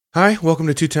Hi, welcome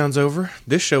to Two Towns Over.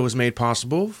 This show was made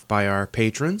possible by our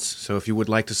patrons. So if you would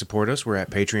like to support us, we're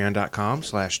at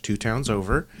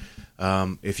patreon.com/twotowns-over.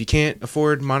 If you can't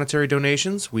afford monetary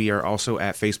donations, we are also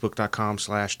at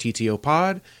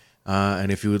facebook.com/TTOpod. And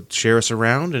if you would share us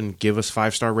around and give us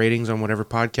 5-star ratings on whatever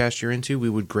podcast you're into, we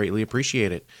would greatly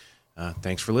appreciate it.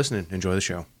 Thanks for listening. Enjoy the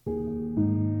show.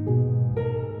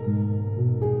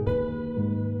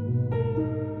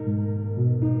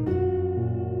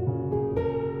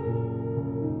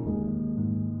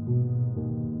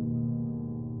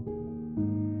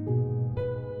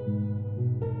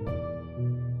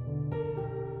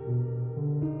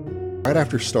 Right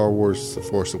after Star Wars The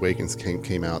Force Awakens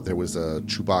came out, there was a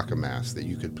Chewbacca mask that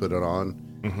you could put it on,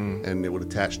 and it would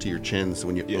attach to your chin, so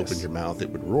when you opened your mouth, it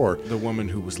would roar. The woman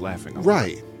who was laughing.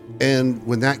 Right. And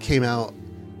when that came out,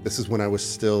 this is when I was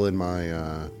still in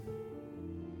my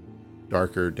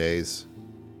darker days,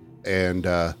 and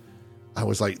I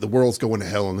was like, the world's going to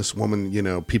hell, and this woman,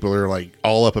 people are like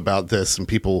all up about this, and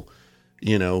people,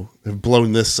 have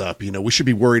blown this up. We should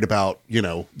be worried about,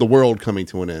 the world coming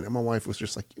to an end. And my wife was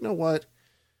just like, you know what?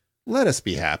 Let us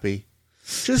be happy.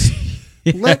 Just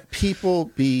let people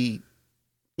be,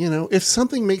 if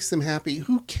something makes them happy,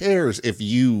 who cares if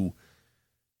you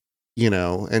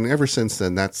and ever since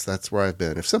then, that's where I've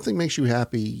been. If something makes you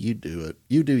happy, you do it.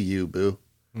 You do you, boo.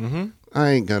 Mm-hmm. I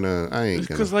ain't gonna.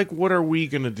 Because, what are we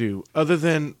going to do other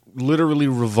than literally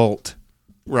revolt?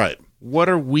 Right. What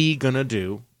are we going to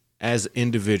do as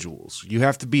individuals? You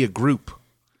have to be a group.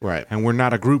 Right. And we're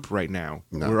not a group right now.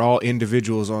 No. We're all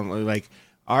individuals on,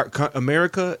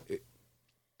 America,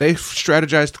 they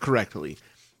strategized correctly.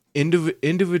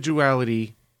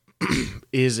 Individuality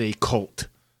is a cult.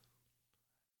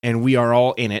 And we are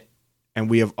all in it. And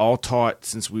we have all taught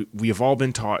since we have all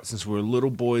been taught since we were little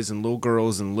boys and little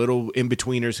girls and little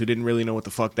in-betweeners who didn't really know what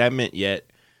the fuck that meant yet.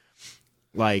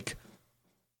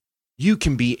 You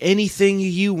can be anything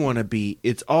you want to be.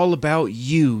 It's all about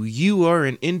you. You are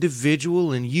an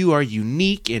individual and you are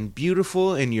unique and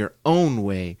beautiful in your own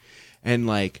way. And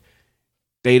they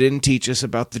didn't teach us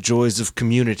about the joys of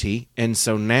community. And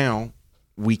so now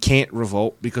we can't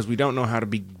revolt because we don't know how to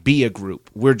be a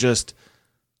group. We're just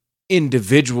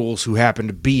individuals who happen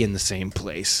to be in the same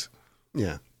place.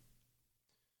 Yeah.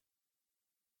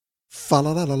 Fa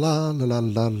la la la la la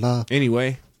la la.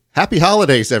 Anyway, happy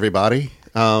holidays, everybody.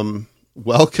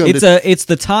 Welcome. It's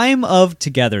the time of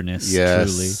togetherness.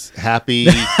 Yes. Truly. Happy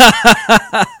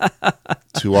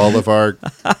to all of our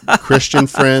Christian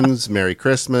friends. Merry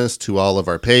Christmas to all of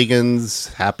our pagans.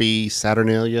 Happy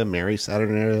Saturnalia. Merry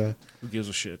Saturnalia. Who gives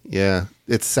a shit? Yeah,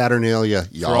 it's Saturnalia,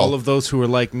 y'all. For all of those who are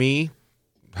like me,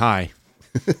 hi.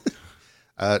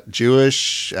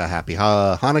 Jewish. Happy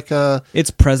Hanukkah.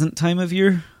 It's present time of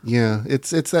year. Yeah,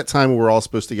 it's that time where we're all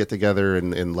supposed to get together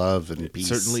in love and peace.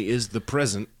 It certainly is the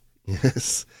present.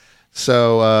 Yes.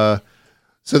 So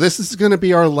this is going to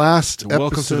be our last episode.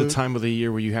 Welcome to the time of the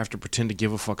year where you have to pretend to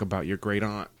give a fuck about your great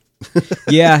aunt.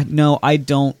 Yeah, no, I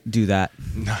don't do that.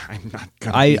 No, I'm not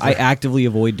gonna. I actively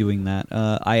avoid doing that.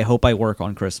 I hope I work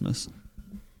on Christmas.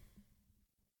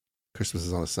 Christmas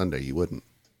is on a Sunday. You wouldn't.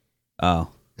 Oh.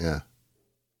 Yeah.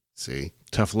 See?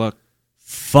 Tough luck.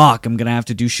 Fuck, I'm going to have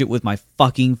to do shit with my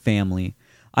fucking family.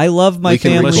 I love my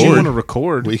family. Unless you want to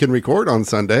record. We can record on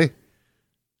Sunday.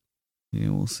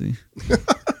 Yeah, we'll see.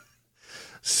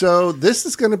 So this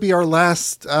is going to be our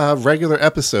last regular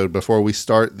episode before we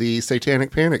start the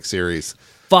Satanic Panic series.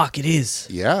 Fuck, it is.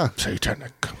 Yeah.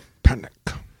 Satanic Panic.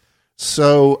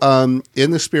 So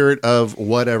in the spirit of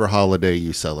whatever holiday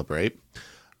you celebrate,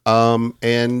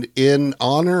 and in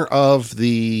honor of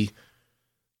the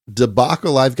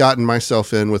debacle I've gotten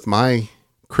myself in with my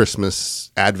Christmas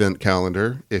Advent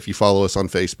calendar, if you follow us on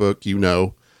Facebook, you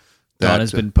know. Don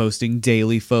has been posting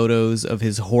daily photos of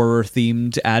his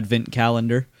horror-themed Advent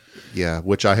calendar. Yeah,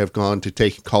 which I have gone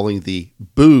to calling the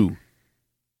bootleg.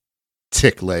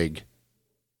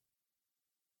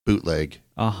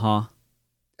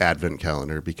 Advent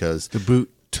calendar because... The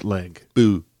bootleg.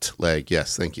 Bootleg,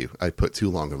 yes, thank you. I put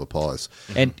too long of a pause.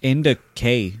 And a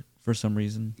K for some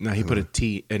reason. No, he put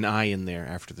an I in there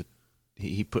after the...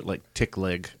 He put tick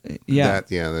leg. Yeah.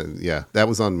 That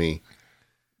was on me.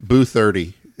 Boo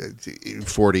 30.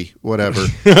 40, whatever.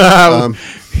 You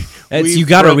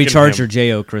got to recharge your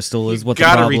JO crystal is what the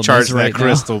problem is right now. You got to recharge that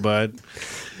crystal, bud.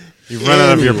 You run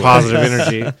out of your positive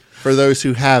energy. For those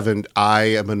who haven't, I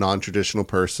am a non-traditional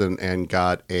person and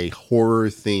got a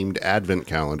horror-themed Advent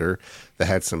calendar that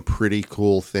had some pretty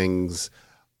cool things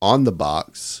on the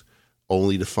box,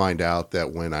 only to find out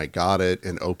that when I got it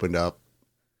and opened up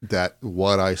that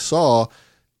what I saw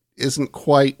isn't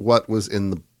quite what was in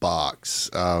the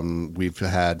box. We've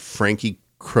had Frankie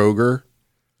Kroger.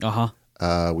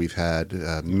 We've had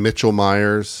Mitchell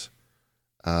Myers.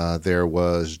 There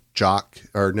was Jeff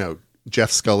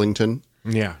Scullington.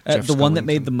 Yeah. The one that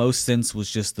made the most sense was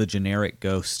just the generic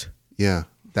ghost. Yeah,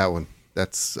 that one.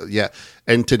 That's, yeah.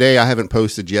 And today I haven't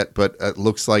posted yet, but it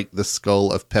looks like the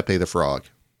skull of Pepe the Frog.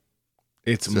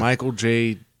 It's Michael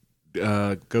J.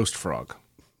 Ghost Frog.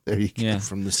 There you go. Yeah.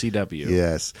 From the CW.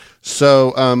 Yes.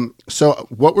 So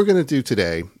what we're going to do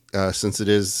today, since it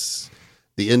is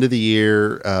the end of the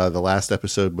year, the last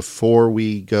episode before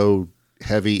we go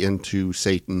heavy into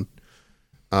Satan.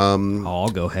 I'll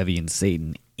go heavy in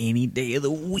Satan any day of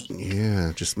the week.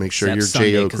 Yeah, just make sure Except your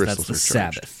Sunday, JO 'cause crystals that's are the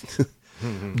charged. Sabbath.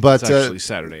 But It's actually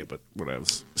Saturday, but whatever.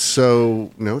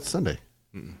 so no, it's Sunday.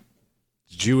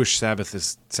 Jewish Sabbath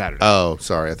is Saturday. Oh,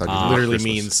 sorry, I thought you meant Literally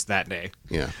Christmas. means that day.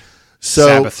 Yeah. So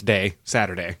Sabbath day,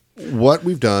 Saturday. what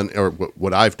we've done, or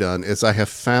what I've done, is I have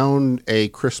found a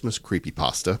Christmas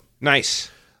creepypasta. Nice.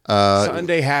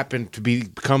 Sunday happened to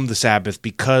become the Sabbath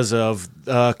because of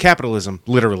capitalism,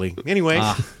 literally. Anyway.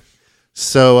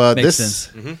 So Makes this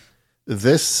sense.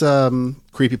 this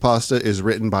creepypasta is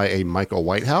written by a Michael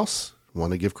Whitehouse. I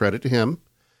want to give credit to him,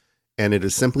 and it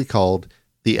is simply called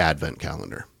The Advent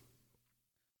Calendar.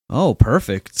 Oh,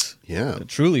 perfect. Yeah.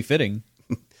 Truly fitting.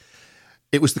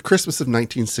 It was the Christmas of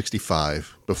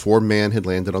 1965, before man had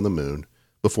landed on the moon,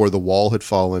 before the wall had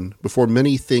fallen, before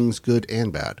many things good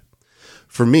and bad.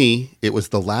 For me, it was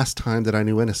the last time that I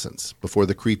knew innocence, before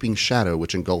the creeping shadow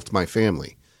which engulfed my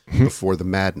family, before the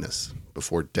madness,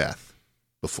 before death,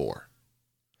 before.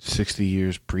 60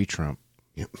 years pre-Trump.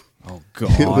 Yep. Oh,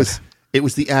 God. It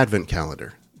was the Advent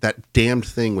calendar, that damned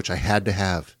thing which I had to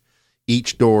have.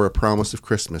 Each door a promise of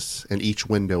Christmas, and each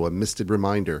window a misted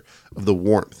reminder of the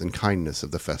warmth and kindness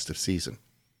of the festive season.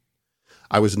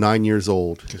 I was 9 years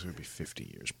old. Because it would be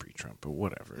 50 years pre-Trump, but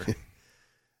whatever.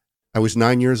 I was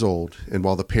 9 years old, and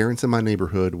while the parents in my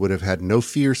neighborhood would have had no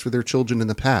fears for their children in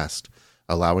the past,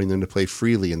 allowing them to play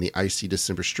freely in the icy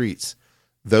December streets,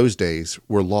 those days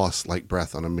were lost like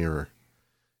breath on a mirror.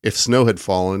 If snow had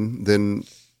fallen, then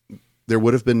there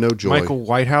would have been no joy. Michael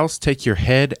Whitehouse, take your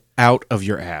head out of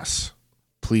your ass.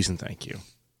 Please and thank you.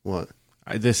 What?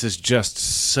 This is just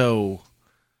so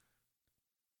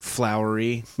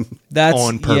flowery That's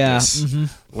on purpose. Yeah,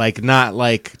 Like, not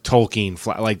like Tolkien.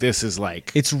 Like, this is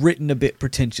like... It's written a bit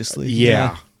pretentiously.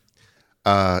 Yeah.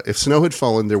 If snow had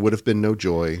fallen, there would have been no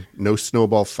joy, no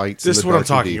snowball fights. This is what I'm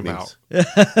talking about.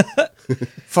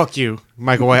 Fuck you,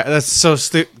 Michael Whitehouse. That's so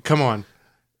stupid. Come on.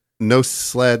 No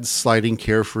sleds sliding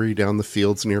carefree down the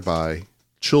fields nearby.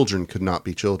 Children could not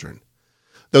be children.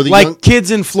 Though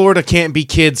Kids in Florida can't be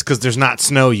kids because there's not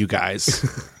snow, you guys.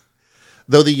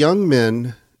 Though the young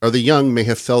may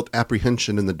have felt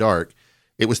apprehension in the dark,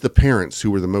 it was the parents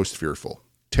who were the most fearful,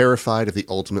 terrified of the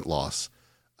ultimate loss,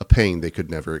 a pain they could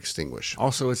never extinguish.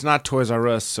 Also, it's not Toys R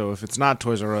Us, so if it's not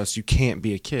Toys R Us, you can't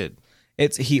be a kid.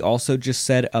 He also just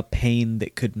said a pain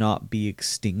that could not be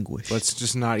extinguished. Let's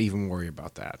just not even worry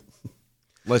about that.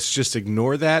 Let's just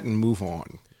ignore that and move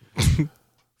on.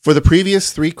 For the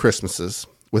previous 3 Christmases,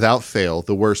 without fail,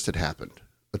 the worst had happened.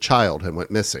 A child had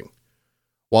went missing.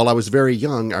 While I was very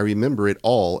young, I remember it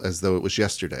all as though it was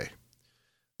yesterday.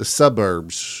 The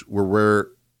suburbs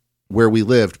were where we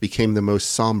lived became the most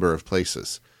somber of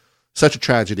places. Such a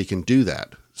tragedy can do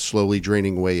that, slowly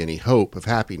draining away any hope or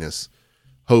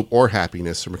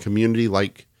happiness from a community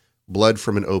like blood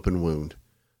from an open wound.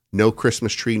 No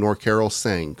Christmas tree nor carol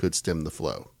sang could stem the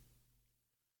flow.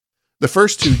 The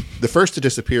first to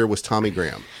disappear was Tommy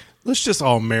Graham. Let's just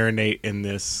all marinate in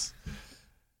this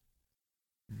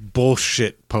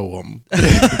bullshit poem.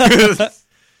 The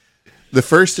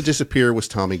first to disappear was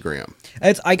Tommy Graham.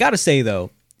 I gotta say though,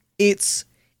 it's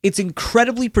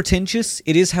incredibly pretentious.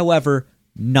 It is, however,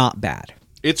 not bad.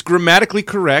 It's grammatically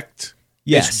correct.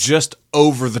 Yes. It's just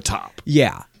over the top.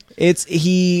 Yeah.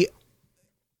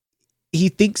 He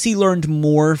thinks he learned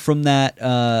more from that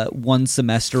one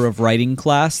semester of writing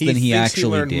class than he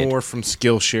actually learned did. more from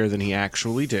Skillshare than he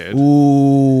actually did.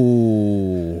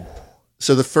 Ooh.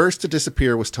 So the first to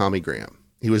disappear was Tommy Graham.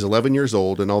 He was 11 years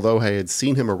old, and although I had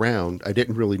seen him around, I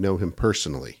didn't really know him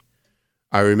personally.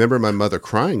 I remember my mother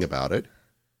crying about it.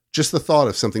 Just the thought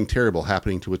of something terrible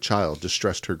happening to a child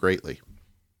distressed her greatly.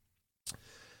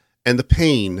 And the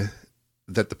pain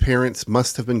that the parents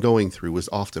must have been going through was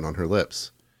often on her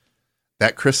lips.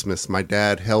 That Christmas, my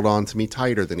dad held on to me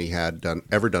tighter than he had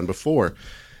ever done before,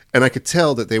 and I could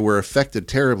tell that they were affected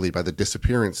terribly by the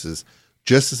disappearances,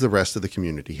 just as the rest of the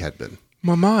community had been.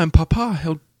 Mama and Papa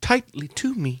held tightly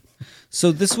to me.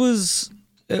 So this was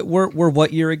We're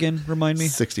what year again? Remind me.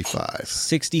 65.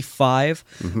 65.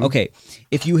 Mm-hmm. Okay.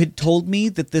 If you had told me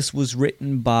that this was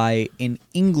written by an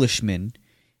Englishman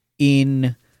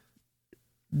in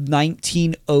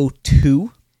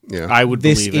 1902, Yeah. I would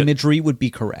this believe it. imagery would be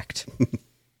correct.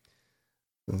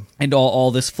 And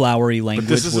all this flowery language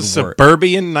But this is a would work.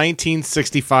 suburban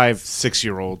 1965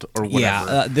 6-year-old or whatever.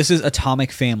 Yeah, this is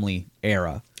Atomic Family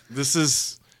era. This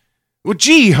is, well,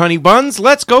 gee, honey buns,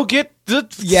 let's go get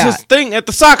Yeah. this thing at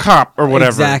the sock hop or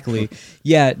whatever. Exactly.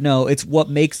 Yeah, no, it's what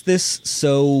makes this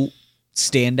so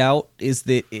stand out is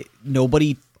that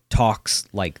nobody talks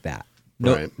like that.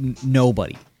 No, Right.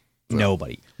 Nobody.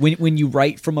 Nobody. When you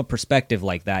write from a perspective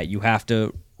like that, you have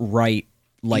to write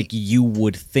like you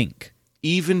would think.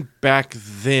 Even back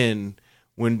then,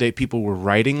 when people were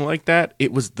writing like that,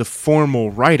 it was the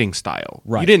formal writing style.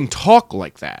 Right. You didn't talk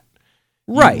like that.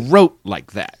 Right. You wrote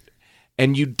like that.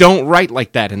 And you don't write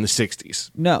like that in the 60s.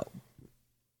 No.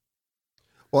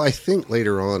 Well, I think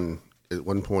later on, at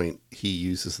one point, he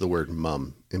uses the word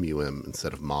mum, M-U-M,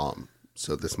 instead of mom.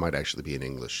 So this might actually be an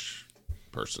English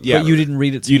person. But you didn't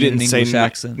read it to You me in didn't an say English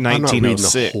accent. I'm not reading the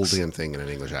 1906. whole damn thing in an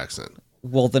English accent.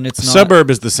 Well, then it's A not.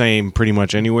 suburb is the same pretty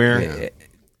much anywhere. Yeah.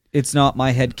 It's not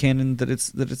my headcanon that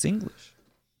it's English.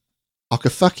 I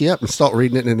could fuck you up and start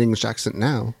reading it in an English accent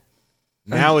now.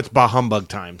 Now it's bah humbug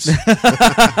times.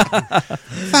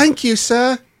 Thank you,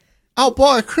 sir. I'll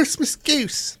buy a Christmas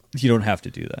goose. You don't have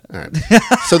to do that. All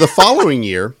right. So the following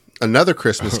year, another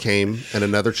Christmas came and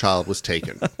another child was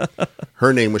taken.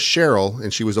 Her name was Cheryl,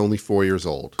 and she was only 4 years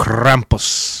old.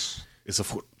 Krampus is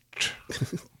afoot.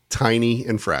 Tiny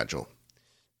and fragile.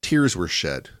 Tears were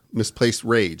shed, misplaced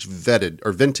rage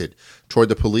vented toward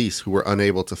the police who were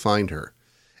unable to find her.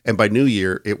 And by New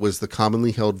Year, it was the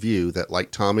commonly held view that,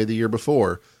 like Tommy the year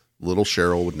before, little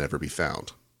Cheryl would never be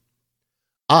found.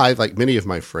 I, like many of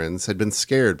my friends, had been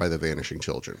scared by the vanishing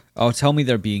children. Oh, tell me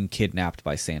they're being kidnapped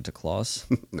by Santa Claus.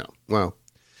 No, well,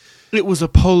 It was a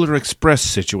Polar Express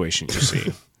situation, you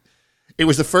see. it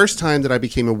was the first time that I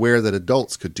became aware that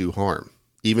adults could do harm,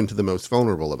 even to the most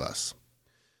vulnerable of us.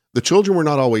 The children were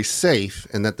not always safe,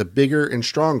 and that the bigger and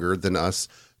stronger than us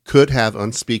could have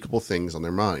unspeakable things on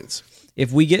their minds.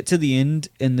 If we get to the end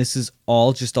and this is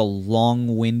all just a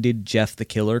long-winded Jeff the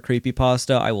Killer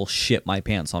creepypasta, I will shit my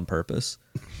pants on purpose.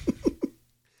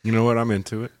 You know what? I'm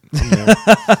into it.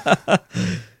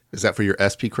 Is that for your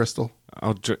SP crystal?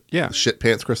 Yeah. The shit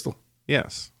pants crystal?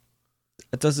 Yes.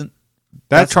 That doesn't.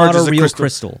 That That's not charges a real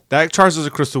crystal. That charges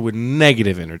a crystal with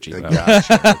negative energy. though.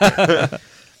 Gotcha.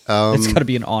 It's got to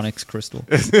be an onyx crystal.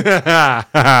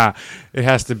 It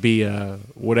has to be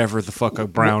whatever the fuck a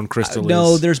brown crystal is.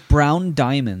 No, there's brown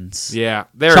diamonds. Yeah,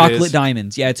 there it Chocolate is.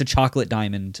 diamonds. Yeah, it's a chocolate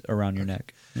diamond around your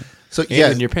neck. So And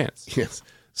yeah, in your pants. yes.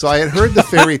 So I had heard the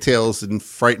fairy tales and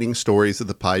frightening stories of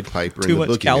the Pied Piper Too and the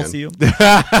much Boogeyman. calcium.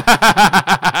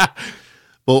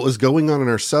 But what was going on in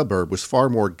our suburb was far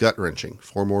more gut-wrenching,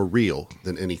 far more real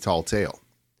than any tall tale.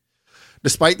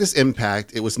 Despite this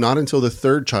impact, it was not until the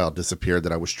third child disappeared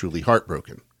that I was truly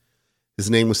heartbroken. His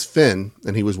name was Finn,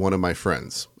 and he was one of my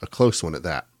friends, a close one at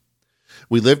that.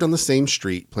 We lived on the same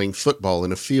street, playing football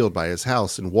in a field by his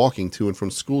house and walking to and from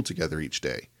school together each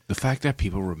day. The fact that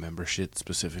people remember shit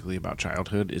specifically about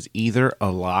childhood is either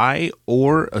a lie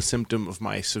or a symptom of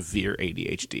my severe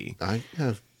ADHD. I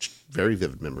have very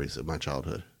vivid memories of my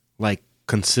childhood. Like,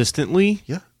 consistently?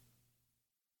 Yeah.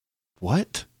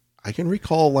 What? I can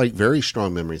recall like very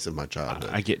strong memories of my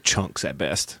childhood. I get chunks at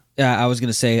best. Yeah, I was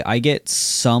gonna say I get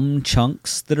some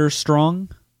chunks that are strong.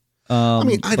 I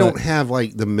mean, I but don't have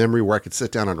like the memory where I could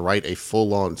sit down and write a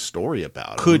full-on story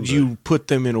about it. Could you put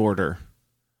them in order?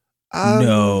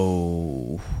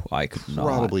 No, I could not.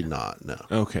 Probably not. No.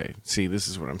 Okay. See, this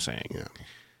is what I'm saying. Yeah.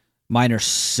 Mine are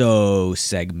so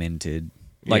segmented.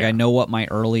 Like Yeah. I know what my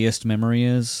earliest memory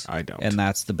is. I don't. and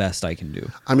that's the best I can do.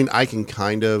 I mean, I can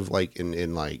kind of like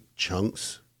in like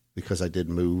chunks because I did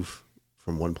move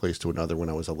from one place to another when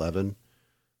I was 11.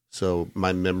 So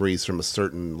my memories from a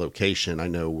certain location, I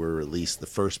know were at least the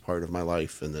first part of my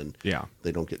life, and then Yeah.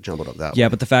 they don't get jumbled up that way. Yeah,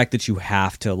 but the fact that you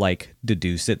have to like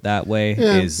deduce it that way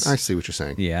Yeah, is I see what you're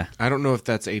saying. yeah. I don't know if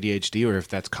that's ADHD or if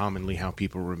that's commonly how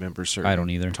people remember certain I don't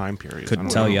either. time periods. Couldn't I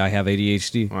don't tell know. you I have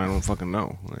ADHD. I don't fucking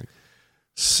know.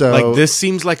 So Like this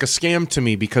seems like a scam to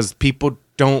me because people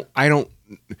don't. I don't.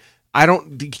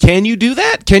 Can you do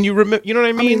that? Can you remember? You know what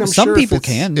I mean? I'm Some sure people if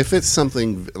it's- can. If it's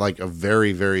something like a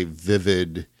very, very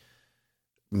vivid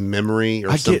memory or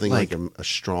I get, something like- like a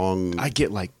strong. I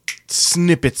get like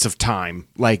snippets of time,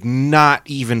 like not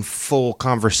even full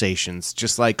conversations,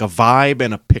 just like a vibe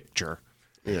and a picture.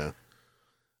 Yeah.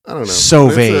 I don't know. So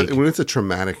When it's vague. when it's a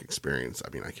traumatic experience, I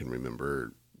mean, I can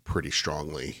remember pretty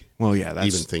strongly. Well, yeah, that's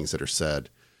Even things that are said.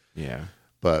 yeah.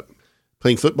 But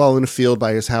playing football in a field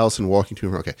by his house and walking to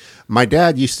him. Okay. My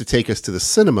dad used to take us to the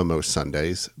cinema most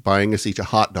Sundays, buying us each a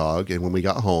hot dog. And when we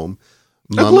got home,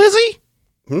 A glizzy?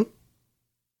 Hmm?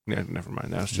 Yeah, never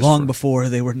mind. That was just Long before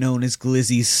they were known as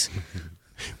glizzies.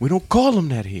 we don't call them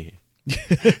that here.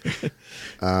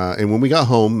 And when we got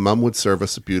home, Mom would serve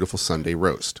us a beautiful Sunday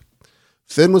roast.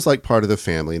 Finn was like part of the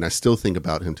family, and I still think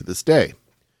about him to this day.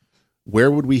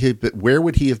 Where would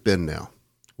he have been now?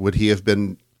 What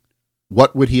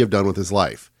would he have done with his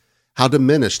life? How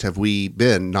diminished have we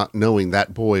been not knowing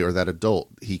that boy or that adult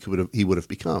he would have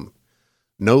become?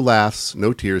 No laughs,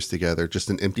 no tears together, just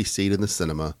an empty seat in the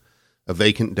cinema, a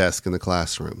vacant desk in the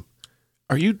classroom.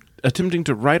 Are you attempting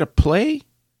to write a play?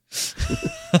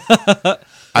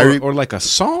 or like a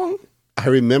song? I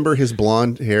remember his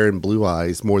blonde hair and blue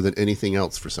eyes more than anything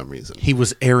else for some reason. He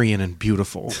was Aryan and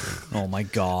beautiful. Oh my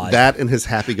God. That and his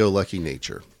happy-go-lucky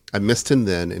nature. I missed him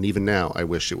then, and even now I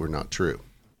wish it were not true.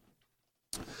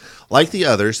 Like the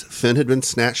others, Finn had been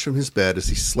snatched from his bed as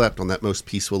he slept on that most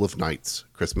peaceful of nights,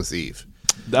 Christmas Eve.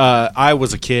 I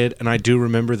was a kid, and I do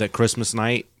remember that Christmas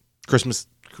Eve.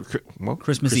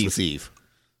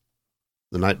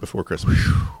 The night before Christmas.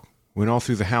 Went all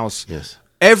through the house. Yes.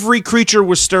 Every creature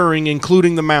was stirring,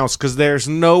 including the mouse, because there's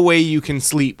no way you can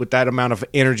sleep with that amount of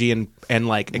energy and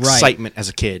like excitement as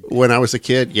a kid. When I was a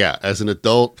kid, yeah. As an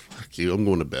adult, fuck you, I'm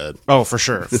going to bed. Oh, for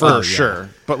sure. For sure.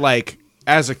 But like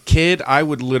as a kid, I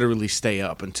would literally stay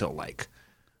up until like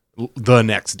the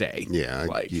next day. Yeah, I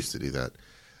like, used to do that.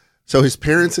 So his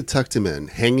parents had tucked him in,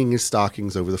 hanging his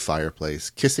stockings over the fireplace,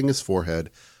 kissing his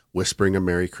forehead, whispering a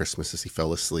Merry Christmas as he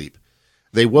fell asleep.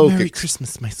 They woke. Merry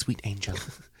Christmas, my sweet angel.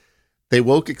 They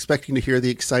woke expecting to hear the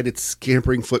excited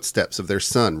scampering footsteps of their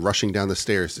son rushing down the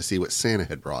stairs to see what Santa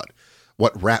had brought.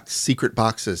 What wrapped secret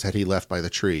boxes had he left by the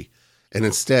tree? And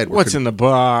instead, What's in the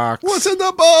box? What's in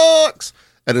the box?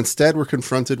 And instead, we're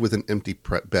confronted with an empty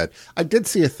bed. I did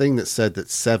see a thing that said that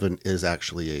Seven is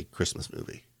actually a Christmas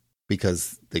movie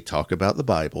because they talk about the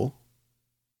Bible,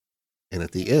 and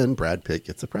at the end, Brad Pitt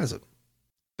gets a present.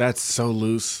 That's so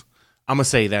loose. I'm gonna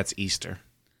say that's Easter.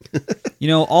 You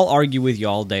know, I'll argue with you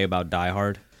all day about Die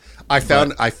Hard. I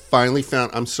finally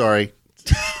found. I'm sorry.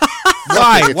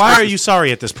 Why? Why are you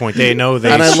sorry at this point? They know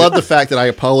they. And I love the fact that I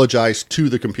apologized to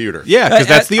the computer. Yeah, because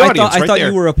that's the audience. I thought there.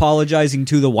 you were apologizing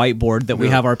to the whiteboard that we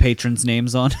have our patrons'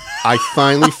 names on. I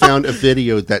finally found a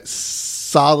video that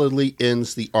solidly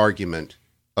ends the argument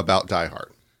about Die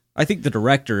Hard. I think the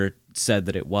director said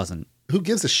that it wasn't. Who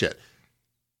gives a shit?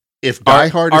 If Die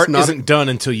Hard art isn't done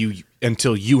until you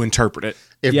interpret it.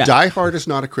 If Die Hard is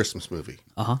not a Christmas movie,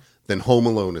 then Home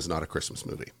Alone is not a Christmas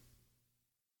movie.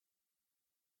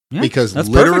 Yeah, because that's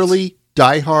literally, perfect.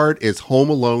 Die Hard is Home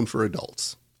Alone for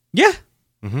adults. Yeah.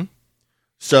 Mm-hmm.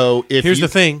 So Here's the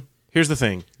thing.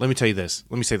 Let me tell you this.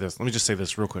 Let me say this. Let me just say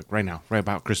this real quick right now. Right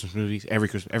about Christmas movies.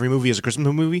 Every movie is a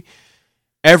Christmas movie.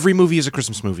 Every movie is a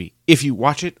Christmas movie. If you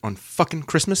watch it on fucking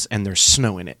Christmas and there's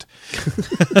snow in it.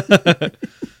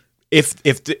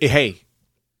 Hey,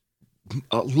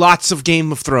 lots of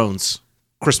Game of Thrones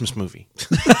Christmas movie.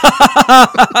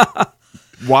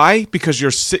 Why? Because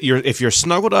if you're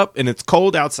snuggled up and it's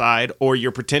cold outside, or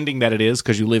you're pretending that it is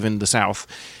because you live in the South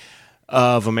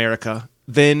of America,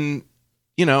 then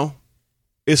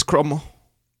it's crumble.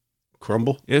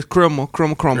 It's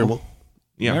crumble.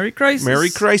 Yeah. Merry Crisis. Merry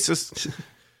Crisis.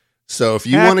 So if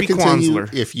you want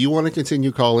to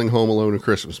continue calling Home Alone a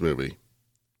Christmas movie,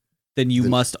 then you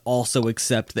must also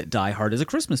accept that Die Hard is a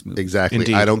Christmas movie. Exactly.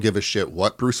 Indeed. I don't give a shit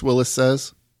what Bruce Willis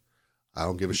says. I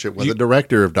don't give a shit what the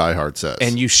director of Die Hard says.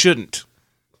 And you shouldn't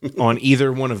on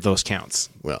either one of those counts.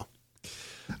 Well,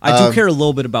 I do care a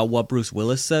little bit about what Bruce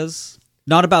Willis says.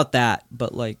 Not about that,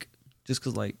 but just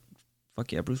because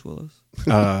fuck yeah, Bruce Willis.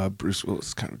 Bruce Willis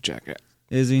is kind of jackass.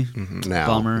 Is he? Mm-hmm. Now,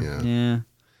 Bummer. Yeah.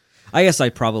 I guess I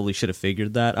probably should have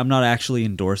figured that. I'm not actually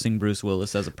endorsing Bruce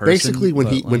Willis as a person. Basically,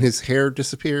 when his hair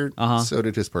disappeared, so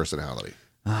did his personality.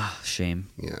 Ah, shame.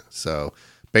 Yeah. So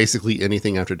basically,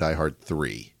 anything after Die Hard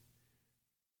 3,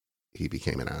 he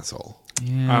became an asshole.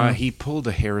 Yeah. He pulled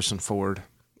a Harrison Ford.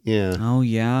 Yeah. Oh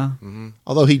yeah. Mm-hmm.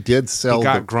 Although he did sell, he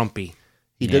got grumpy.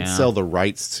 He did sell the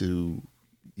rights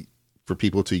for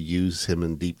people to use him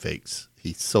in deepfakes.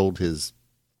 He sold his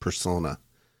persona,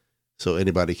 so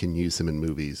anybody can use him in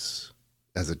movies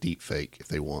as a deepfake if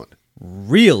they want.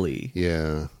 Really?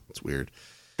 Yeah, it's weird.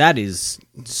 That is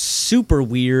super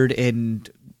weird, and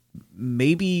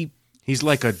maybe he's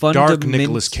like a dark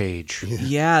Nicolas Cage.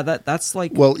 Yeah, that's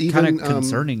even kind of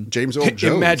concerning. James Earl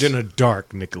Jones. Imagine a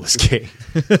dark Nicolas Cage.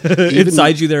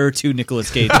 Inside you, there are two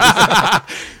Nicolas Cages.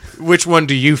 Which one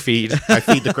do you feed? I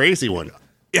feed the crazy one.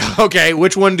 Okay,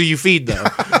 which one do you feed though?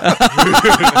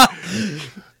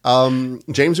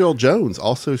 James Earl Jones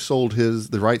also sold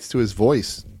the rights to his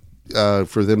voice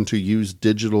for them to use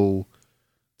digital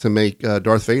to make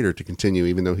Darth Vader to continue,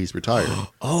 even though he's retired.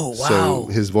 Oh, wow. So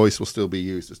his voice will still be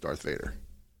used as Darth Vader.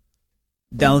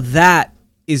 Now that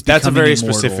is becoming That's a very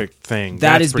immortal. specific thing.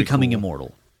 That That's is pretty becoming cool.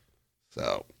 immortal.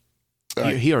 So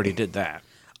He already did that.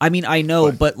 I mean, I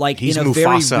know, but like He's in a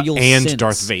Mufasa very real and sense,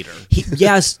 Darth Vader.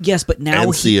 Yes, but now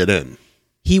and CNN.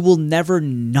 he will never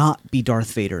not be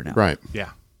Darth Vader now. Right.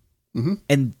 Yeah,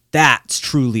 And that's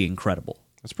truly incredible.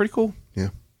 that's pretty cool. Yeah.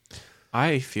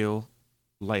 I feel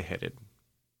lightheaded.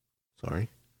 Sorry.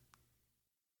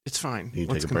 It's fine. You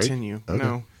Let's take a break? continue. Okay.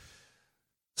 No.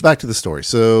 So back to the story.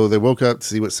 So they woke up to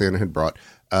see what Santa had brought.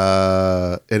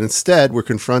 And instead were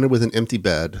confronted with an empty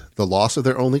bed, the loss of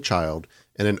their only child,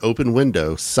 and an open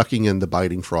window sucking in the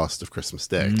biting frost of Christmas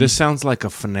Day. This sounds like a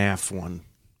FNAF one.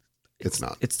 It's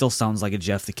not. It still sounds like a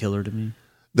Jeff the Killer to me.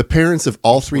 The parents of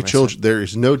all three what I children, there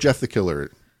is no Jeff the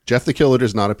Killer. Jeff the Killer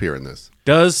does not appear in this.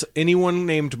 Does anyone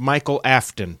named Michael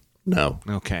Afton? No.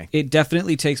 Okay. It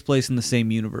definitely takes place in the same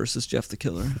universe as Jeff the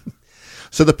Killer.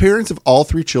 So the parents of all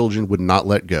three children would not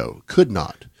let go, could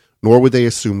not, nor would they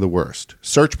assume the worst.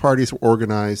 Search parties were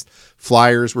organized,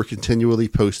 flyers were continually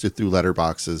posted through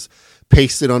letterboxes,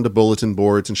 pasted onto bulletin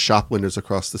boards and shop windows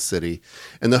across the city,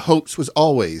 and the hopes was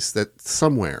always that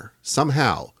somewhere,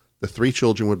 somehow, the three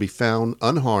children would be found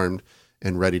unharmed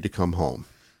and ready to come home.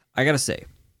 I gotta say,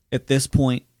 at this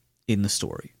point in the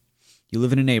story, you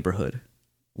live in a neighborhood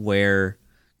where,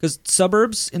 because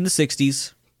suburbs in the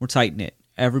 60s were tight-knit.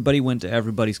 Everybody went to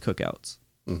everybody's cookouts.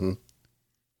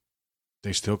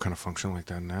 They still kind of function like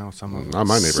that now. Some of them. Not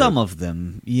my neighborhood. Some of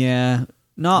them, yeah.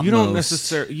 Not You don't most.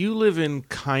 necessarily. You live in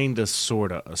kind of,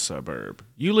 sort of a suburb.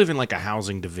 You live in like a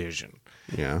housing division.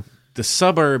 Yeah. The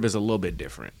suburb is a little bit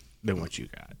different than what you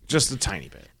got. Just a tiny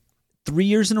bit. 3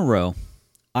 years in a row,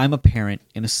 I'm a parent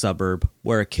in a suburb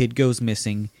where a kid goes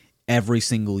missing every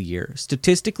single year.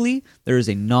 Statistically, there is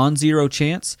a non-zero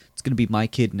chance it's going to be my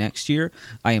kid next year.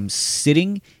 I am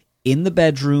sitting in the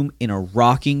bedroom in a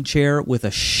rocking chair with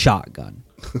a shotgun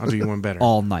I'll do you one better.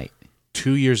 all night.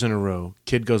 2 years in a row,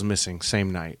 kid goes missing,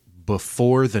 same night.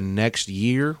 Before the next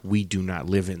year, we do not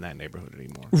live in that neighborhood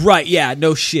anymore. Right, yeah,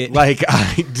 no shit. Like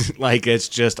it's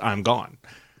just I'm gone.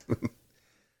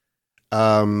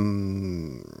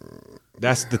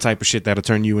 That's the type of shit that'll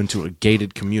turn you into a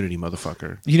gated community,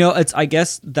 motherfucker. You know, it's. I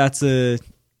guess that's a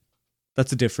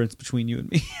difference between you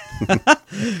and me.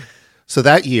 So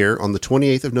that year, on the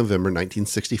 28th of November,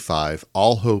 1965,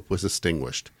 all hope was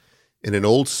extinguished. In an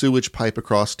old sewage pipe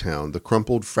across town, the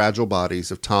crumpled, fragile bodies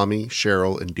of Tommy,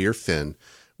 Cheryl, and dear Finn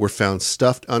were found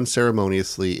stuffed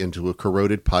unceremoniously into a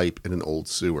corroded pipe in an old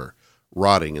sewer,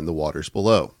 rotting in the waters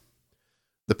below.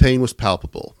 The pain was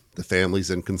palpable, the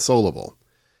families inconsolable,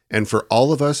 and for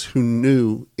all of us who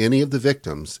knew any of the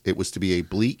victims, it was to be a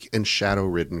bleak and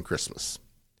shadow-ridden Christmas.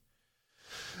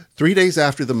 3 days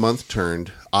after the month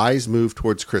turned, eyes moved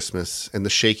towards Christmas and the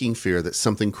shaking fear that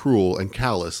something cruel and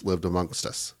callous lived amongst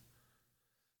us.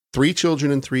 3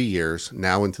 children in 3 years,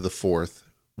 now into the 4th.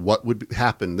 What would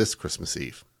happen this Christmas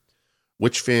Eve?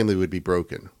 Which family would be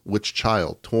broken? Which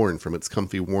child torn from its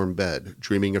comfy warm bed,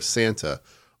 dreaming of Santa,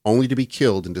 only to be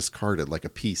killed and discarded like a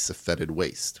piece of fetid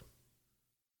waste?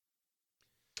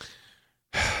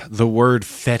 The word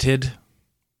fetid,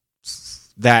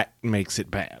 that makes it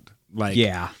bad. Like,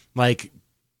 Yeah. Like,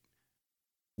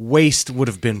 waste would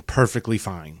have been perfectly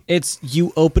fine. It's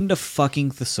you opened a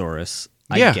fucking thesaurus.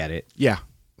 I Yeah. get it. Yeah.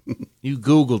 You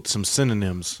Googled some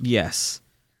synonyms. Yes.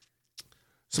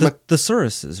 So my-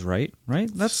 Thesauruses, right? Right?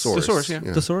 That's Thesaurus, thesaurus, yeah.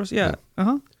 yeah. thesaurus, yeah.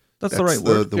 Uh-huh. That's the That's right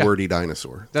word. the Yeah. wordy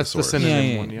dinosaur. That's the Thesaurus.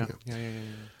 synonym Yeah. one, yeah. Yeah.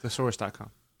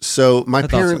 Thesaurus.com. So my I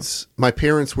thought so.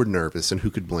 parents were nervous, and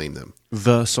who could blame them?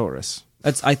 Thesaurus.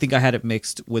 I think I had it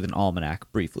mixed with an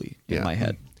almanac briefly in Yeah. my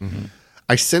head.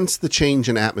 I sensed the change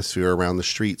in atmosphere around the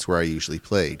streets where I usually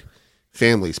played.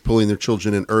 Families pulling their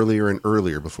children in earlier and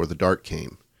earlier before the dark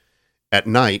came. At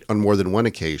night, on more than one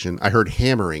occasion, I heard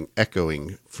hammering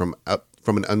echoing from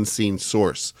an unseen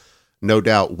source. No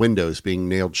doubt windows being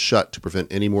nailed shut to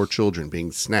prevent any more children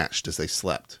being snatched as they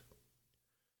slept.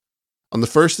 On the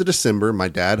 1st of December, my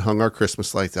dad hung our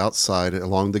Christmas lights outside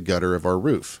along the gutter of our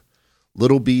roof.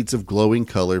 Little beads of glowing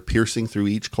color piercing through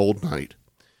each cold night.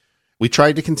 We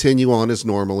tried to continue on as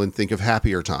normal and think of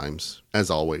happier times. As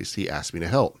always, he asked me to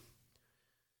help.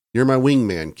 "You're my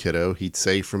wingman, kiddo," he'd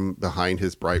say from behind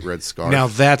his bright red scarf. Now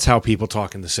that's how people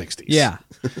talk in the 60s. Yeah.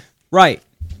 Right.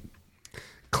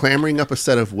 Clambering up a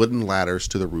set of wooden ladders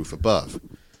to the roof above.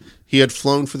 He had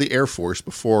flown for the Air Force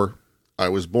before I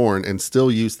was born and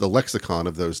still used the lexicon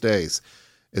of those days.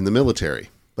 in the military,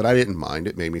 but I didn't mind.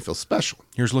 It made me feel special.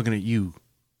 Here's looking at you,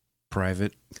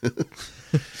 Private.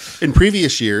 In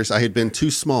previous years, I had been too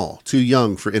small, too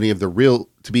young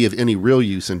to be of any real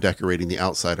use in decorating the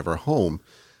outside of our home,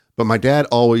 but my dad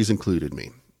always included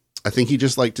me. I think he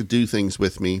just liked to do things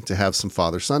with me to have some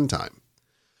father-son time.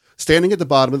 Standing at the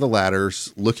bottom of the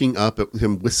ladders, looking up at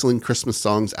him whistling Christmas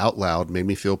songs out loud made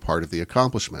me feel part of the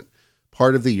accomplishment,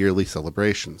 part of the yearly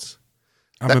celebrations.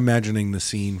 I'm imagining the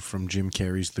scene from Jim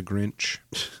Carrey's The Grinch.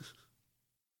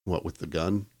 What, with the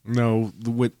gun? No,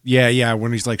 when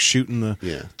he's like shooting the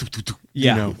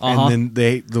Yeah, and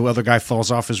then the other guy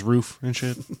falls off his roof and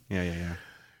shit. Yeah.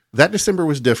 That December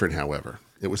was different, however.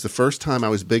 It was the first time I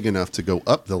was big enough to go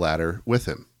up the ladder with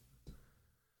him.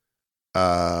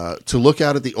 To look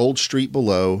out at the old street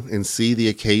below and see the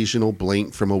occasional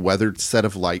blink from a weathered set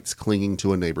of lights clinging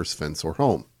to a neighbor's fence or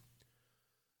home.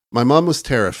 My mom was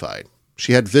terrified.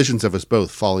 She had visions of us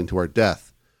both falling to our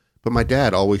death, but my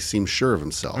dad always seemed sure of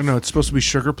himself. I know, it's supposed to be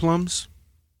sugar plums.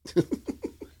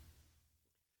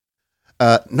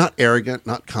 Not arrogant,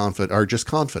 not confident, or just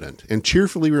confident, and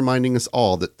cheerfully reminding us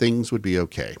all that things would be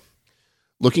okay.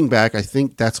 Looking back, I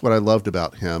think that's what I loved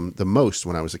about him the most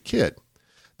when I was a kid.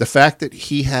 The fact that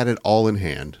he had it all in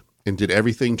hand and did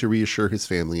everything to reassure his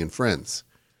family and friends.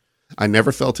 I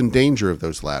never felt in danger of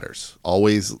those ladders.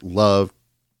 Always loved,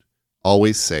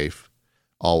 always safe,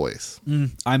 always.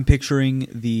 I'm picturing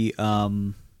the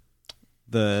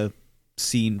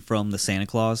scene from the Santa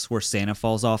Claus where Santa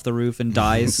falls off the roof and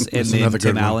dies, and then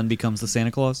Tim Allen becomes the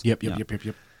Santa Claus. Yep.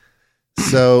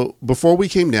 So before we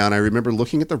came down, I remember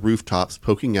looking at the rooftops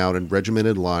poking out in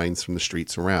regimented lines from the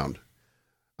streets around.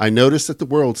 I noticed that the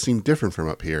world seemed different from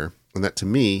up here, and that to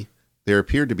me, there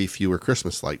appeared to be fewer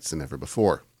Christmas lights than ever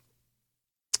before.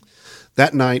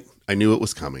 That night, I knew it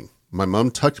was coming. My mom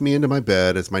tucked me into my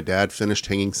bed as my dad finished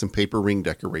hanging some paper ring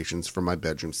decorations from my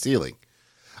bedroom ceiling.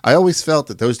 I always felt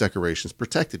that those decorations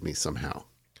protected me somehow.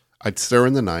 I'd stir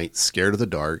in the night, scared of the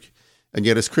dark, and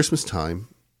yet at Christmas time,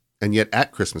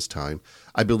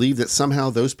 I believed that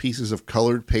somehow those pieces of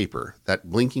colored paper,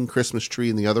 that blinking Christmas tree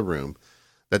in the other room,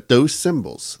 that those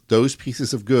symbols, those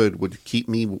pieces of good would keep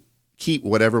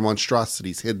whatever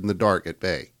monstrosities hid in the dark at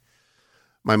bay.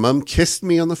 My mom kissed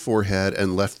me on the forehead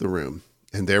and left the room,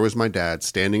 and there was my dad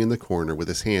standing in the corner with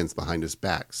his hands behind his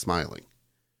back, smiling.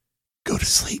 "Go to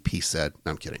sleep," he said.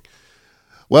 No, I'm kidding.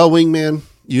 "Well, wingman,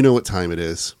 you know what time it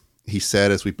is," he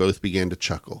said as we both began to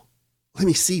chuckle. "Let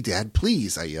me see, Dad,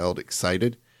 please," I yelled,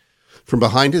 excited. From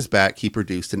behind his back, he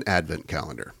produced an advent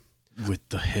calendar. With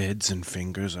the heads and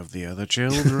fingers of the other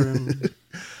children.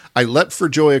 I leapt for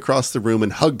joy across the room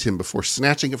and hugged him before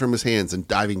snatching it from his hands and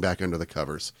diving back under the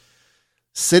covers.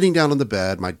 Sitting down on the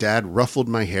bed, my dad ruffled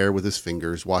my hair with his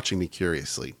fingers, watching me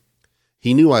curiously.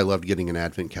 He knew I loved getting an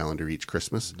advent calendar each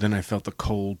Christmas. Then I felt the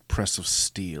cold press of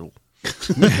steel.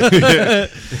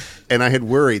 And I had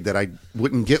worried that I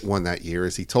wouldn't get one that year,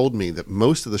 as he told me that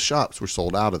most of the shops were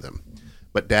sold out of them.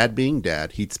 But Dad being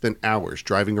Dad, he'd spent hours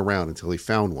driving around until he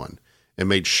found one and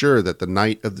made sure that the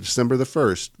night of December the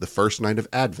 1st, the first night of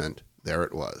Advent, there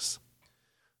it was.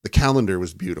 The calendar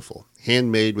was beautiful,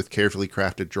 handmade with carefully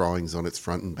crafted drawings on its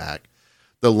front and back.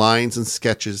 The lines and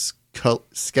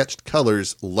sketched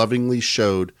colors lovingly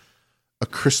showed a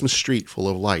Christmas street full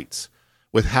of lights,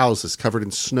 with houses covered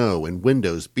in snow and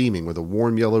windows beaming with a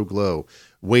warm yellow glow,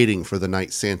 waiting for the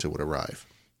night Santa would arrive.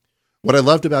 What I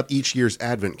loved about each year's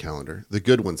Advent calendar, the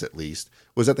good ones at least,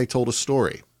 was that they told a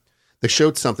story. They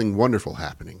showed something wonderful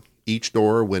happening. Each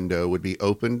door or window would be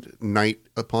opened night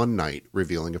upon night,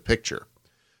 revealing a picture,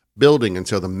 building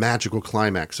until the magical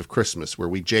climax of Christmas, where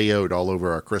we J.O.'d all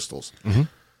over our crystals. Mm-hmm.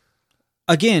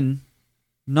 Again,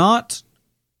 not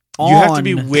you have to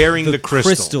be wearing the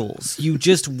crystals. You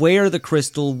just wear the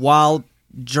crystal while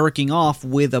jerking off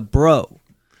with a bro.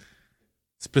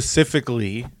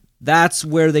 Specifically, that's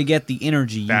where they get the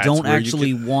energy. You don't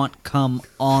actually want cum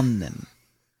on them.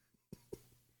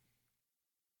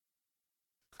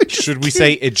 Should we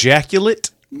say ejaculate?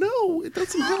 No, it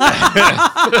doesn't help.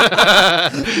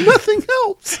 Nothing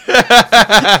helps.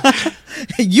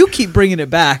 You keep bringing it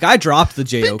back. I dropped the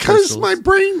J.O. Because crystals. my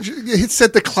brain it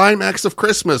said the climax of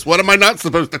Christmas. What am I not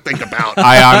supposed to think about?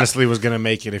 I honestly was going to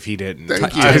make it if he didn't.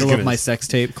 Thank you. Title of my sex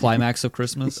tape, Climax of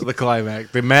Christmas. The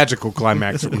climax, the magical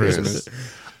climax of Christmas.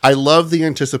 Yes. I love the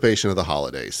anticipation of the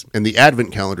holidays, and the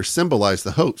Advent calendar symbolized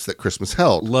the hopes that Christmas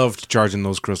held. Loved charging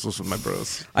those crystals with my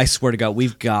bros. I swear to God,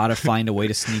 we've got to find a way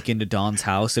to sneak into Don's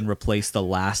house and replace the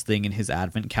last thing in his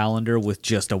Advent calendar with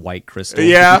just a white crystal.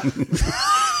 Yeah.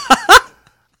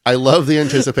 I love the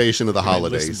anticipation of the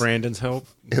holidays. Brandon's help.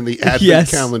 And the Advent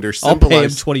calendar I'll pay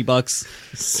him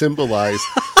 $20. Symbolized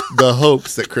the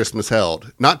hopes that Christmas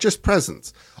held. Not just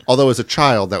presents, although as a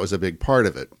child that was a big part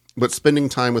of it, but spending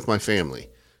time with my family,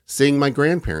 seeing my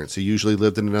grandparents who usually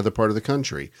lived in another part of the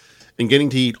country, and getting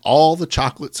to eat all the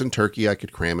chocolates and turkey I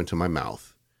could cram into my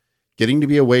mouth, getting to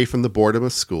be away from the boredom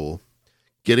of school,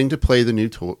 getting to play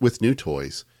with new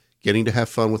toys, getting to have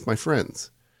fun with my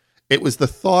friends. It was the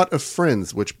thought of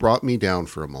friends which brought me down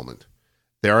for a moment.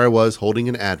 There I was holding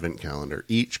an advent calendar,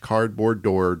 each cardboard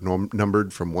door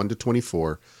numbered from 1 to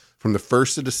 24, from the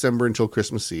 1st of December until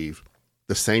Christmas Eve,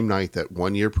 the same night that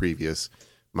 1 year previous,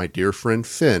 my dear friend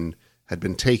Finn had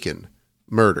been taken,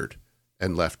 murdered,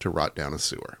 and left to rot down a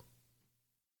sewer.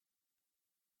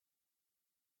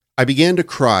 I began to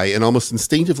cry, and almost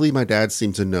instinctively my dad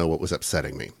seemed to know what was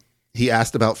upsetting me. He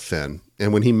asked about Finn,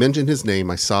 and when he mentioned his name,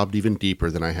 I sobbed even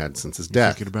deeper than I had since his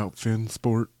death. Thinking about Finn,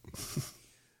 sport.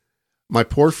 My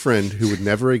poor friend who would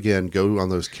never again go on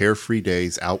those carefree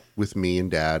days out with me and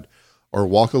Dad, or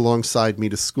walk alongside me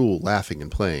to school laughing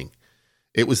and playing.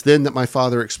 It was then that my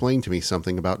father explained to me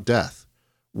something about death,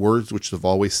 words which have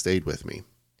always stayed with me.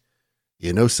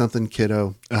 You know something,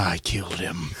 kiddo? I killed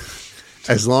him.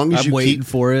 As long as I'm waiting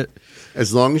for it.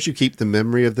 As long as you keep the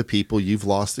memory of the people you've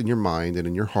lost in your mind and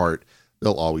in your heart,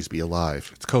 they'll always be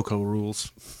alive. It's Coco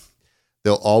rules.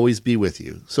 They'll always be with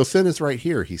you. So Finn is right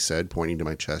here, he said, pointing to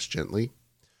my chest gently.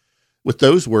 With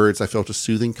those words, I felt a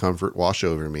soothing comfort wash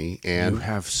over me, and you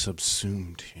have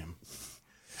subsumed him.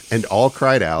 And all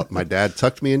cried out. My dad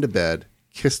tucked me into bed,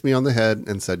 kissed me on the head,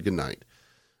 and said goodnight,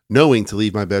 knowing to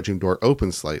leave my bedroom door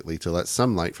open slightly to let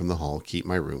some light from the hall keep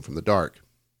my room from the dark.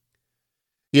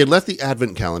 He had left the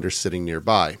advent calendar sitting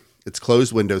nearby, its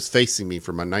closed windows facing me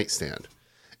from my nightstand.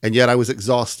 And yet I was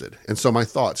exhausted, and so my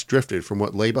thoughts drifted from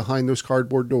what lay behind those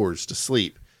cardboard doors to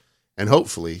sleep, and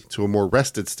hopefully to a more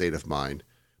rested state of mind,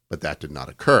 but that did not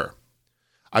occur.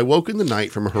 I woke in the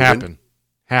night from a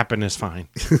Happen is fine.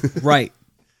 Right.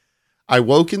 I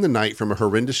woke in the night from a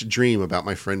horrendous dream about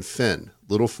my friend Finn,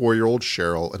 little 4-year-old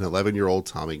Cheryl, and 11-year-old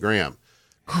Tommy Graham,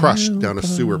 crushed down a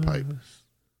sewer pipe.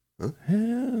 Huh?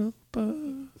 Help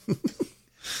us.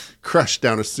 Crushed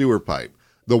down a sewer pipe,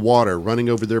 the water running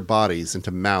over their bodies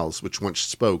into mouths which once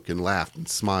spoke and laughed and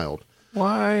smiled.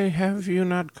 Why have you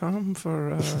not come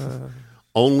for us?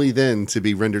 Only then to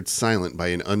be rendered silent by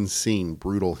an unseen,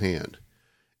 brutal hand.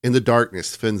 In the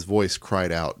darkness, Finn's voice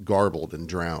cried out, garbled and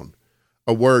drowned.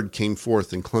 A word came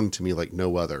forth and clung to me like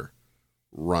no other.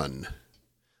 Run.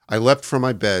 I leapt from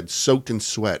my bed, soaked in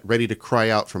sweat, ready to cry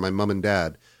out for my mom and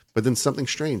dad, but then something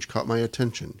strange caught my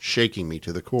attention, shaking me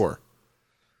to the core.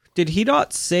 Did he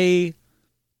not say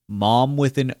mom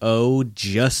with an O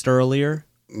just earlier?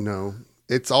 No,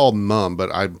 it's all mum, but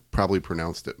I probably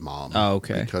pronounced it mom. Oh,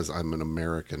 okay. Because I'm an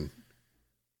American.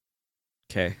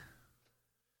 Okay.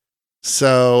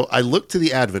 So I looked to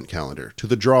the advent calendar, to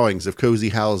the drawings of cozy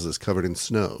houses covered in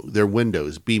snow, their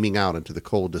windows beaming out into the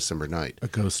cold December night. A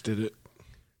ghost did it.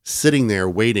 Sitting there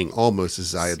waiting almost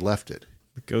as I had left it.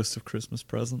 The ghost of Christmas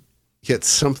present. Yet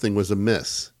something was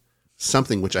amiss,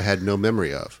 something which I had no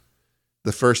memory of.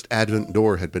 The first advent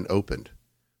door had been opened.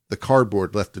 The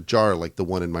cardboard left ajar like the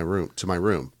one in my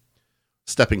room.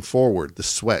 Stepping forward, the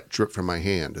sweat dripped from my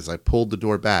hand as I pulled the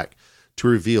door back to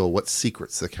reveal what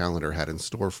secrets the calendar had in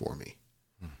store for me.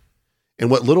 In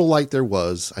what little light there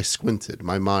was, I squinted,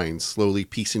 my mind slowly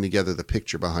piecing together the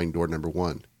picture behind door number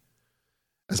 1.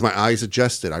 As my eyes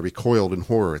adjusted, I recoiled in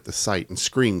horror at the sight and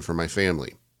screamed for my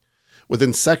family.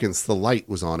 Within seconds, the light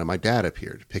was on and my dad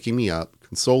appeared, picking me up,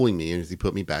 consoling me as he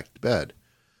put me back to bed.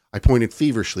 I pointed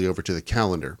feverishly over to the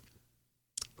calendar,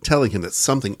 telling him that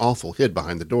something awful hid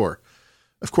behind the door.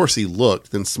 Of course he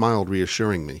looked, then smiled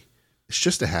reassuring me. It's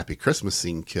just a happy Christmas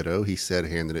scene, kiddo, he said,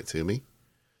 handing it to me.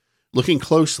 Looking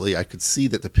closely, I could see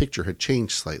that the picture had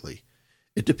changed slightly.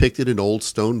 It depicted an old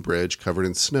stone bridge covered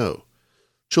in snow.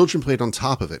 Children played on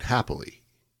top of it happily.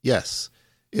 Yes,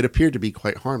 it appeared to be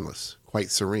quite harmless,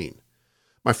 quite serene.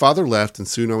 My father left, and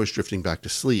soon I was drifting back to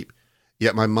sleep,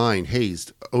 yet my mind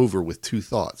hazed over with two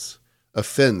thoughts. Of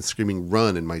Finn screaming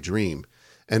run in my dream,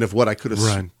 and of what I could have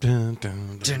Run. Dun,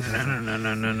 dun,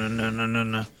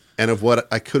 dun. and of what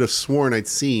I could have sworn I'd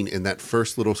seen in that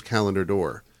first little calendar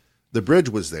door. The bridge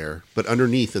was there, but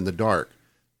underneath in the dark,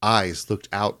 eyes looked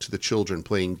out to the children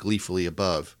playing gleefully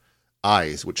above,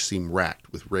 eyes which seemed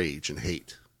racked with rage and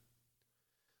hate.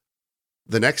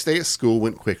 The next day at school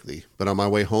went quickly, but on my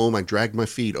way home I dragged my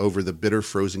feet over the bitter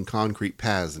frozen concrete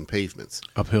paths and pavements,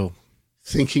 Uphill.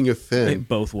 thinking of Finn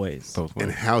Both ways.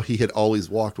 and how he had always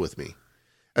walked with me.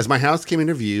 As my house came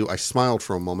into view, I smiled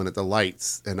for a moment at the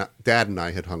lights and Dad and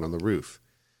I had hung on the roof.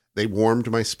 They warmed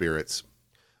my spirits.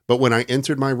 But when I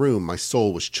entered my room, my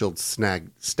soul was chilled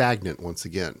stagnant once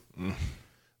again.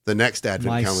 The next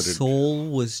advent My calendar. soul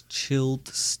was chilled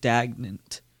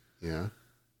stagnant. Yeah.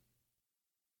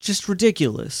 Just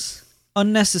ridiculous.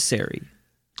 Unnecessary.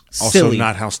 Also, Silly.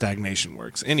 not how stagnation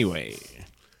works. Anyway,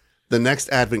 The next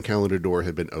advent calendar door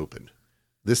had been opened.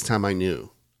 This time I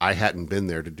knew. I hadn't been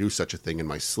there to do such a thing in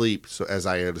my sleep, so as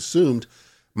I had assumed,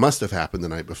 must have happened the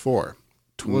night before.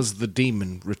 'twas the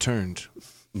demon returned.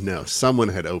 No, someone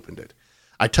had opened it.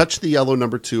 I touched the yellow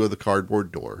number 2 of the cardboard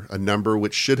door, a number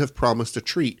which should have promised a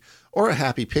treat or a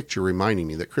happy picture reminding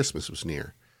me that Christmas was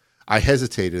near. I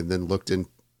hesitated and then looked in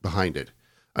behind it.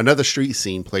 Another street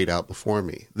scene played out before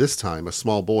me. This time, a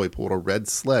small boy pulled a red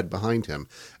sled behind him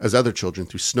as other children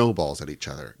threw snowballs at each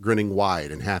other, grinning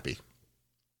wide and happy.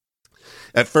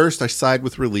 At first, I sighed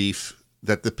with relief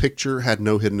that the picture had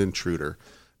no hidden intruder,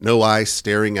 no eyes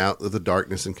staring out of the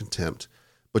darkness in contempt.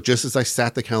 But just as I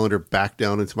sat the calendar back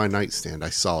down into my nightstand, I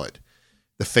saw it.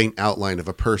 The faint outline of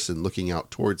a person looking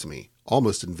out towards me,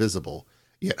 almost invisible,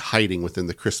 yet hiding within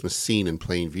the Christmas scene in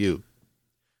plain view,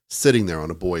 sitting there on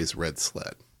a boy's red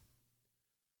sled.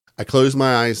 I closed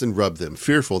my eyes and rubbed them,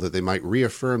 fearful that they might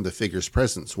reaffirm the figure's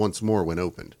presence once more when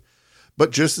opened.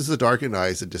 But just as the darkened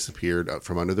eyes had disappeared out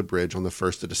from under the bridge on the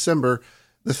 1st of December,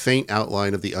 the faint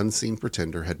outline of the unseen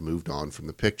pretender had moved on from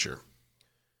the picture.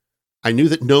 I knew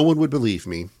that no one would believe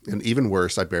me, and even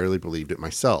worse, I barely believed it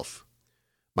myself.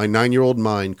 My 9-year-old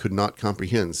mind could not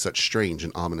comprehend such strange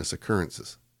and ominous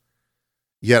occurrences.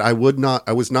 Yet I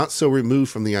was not so removed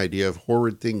from the idea of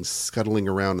horrid things scuttling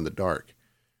around in the dark,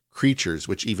 creatures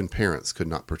which even parents could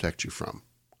not protect you from.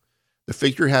 The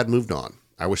figure had moved on.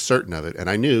 I was certain of it, and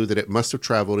I knew that it must have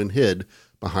traveled and hid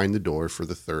behind the door for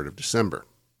the 3rd of December.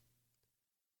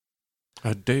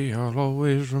 A day I'll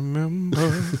always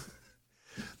remember.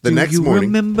 The next morning,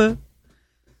 remember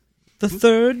the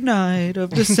 3rd night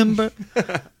of December?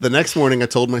 The next morning, I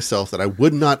told myself that I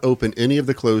would not open any of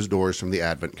the closed doors from the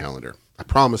advent calendar. I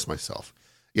promised myself.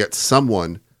 Yet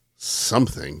something,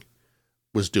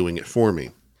 was doing it for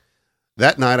me.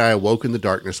 That night, I awoke in the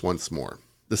darkness once more.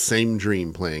 The same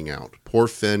dream playing out. Poor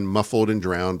Finn, muffled and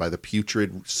drowned by the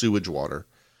putrid sewage water,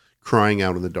 crying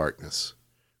out in the darkness.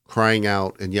 Crying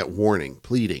out and yet warning,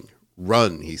 pleading.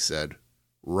 Run, he said.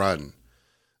 Run.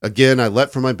 Again, I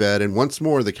leapt from my bed, and once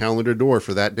more the calendar door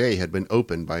for that day had been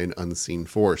opened by an unseen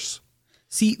force.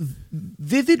 See,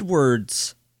 vivid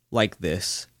words like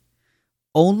this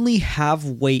only have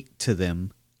weight to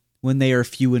them when they are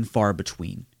few and far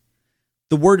between.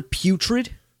 The word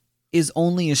putrid is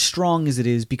only as strong as it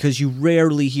is because you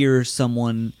rarely hear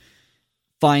someone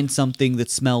find something that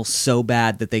smells so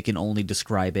bad that they can only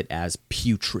describe it as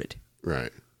putrid.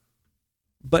 Right.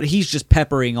 But he's just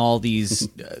peppering all these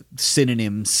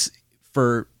synonyms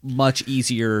for much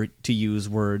easier to use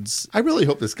words. I really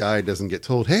hope this guy doesn't get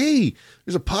told, hey,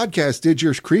 there's a podcast, did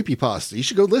your Creepypasta. You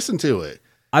should go listen to it.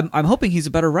 I'm hoping he's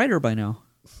a better writer by now.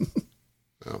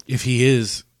 If he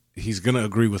is, he's going to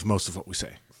agree with most of what we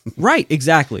say. Right,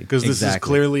 exactly. Because this is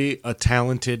clearly a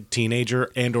talented teenager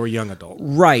and or young adult.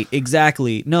 Right,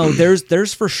 exactly. No,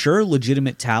 there's for sure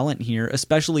legitimate talent here,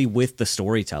 especially with the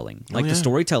storytelling. Like the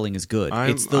storytelling is good.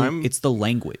 It's the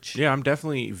language. Yeah, I'm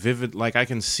definitely vivid. Like I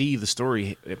can see the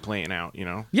story playing out, you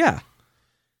know? Yeah.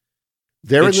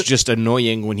 It's just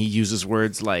annoying when he uses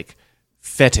words like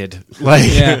fetid. Like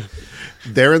Yeah.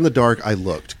 There in the dark I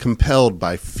looked, compelled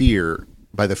by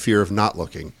the fear of not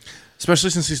looking.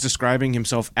 Especially since he's describing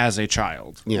himself as a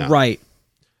child. Yeah. Right.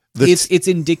 It's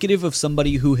indicative of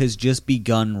somebody who has just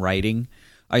begun writing,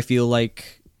 I feel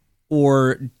like,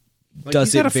 or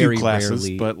does it very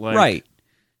rarely. But like, right.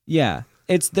 Yeah.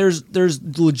 There's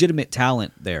legitimate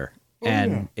talent there,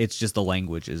 and it's just the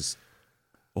language is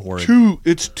horrid.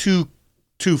 It's too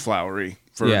flowery.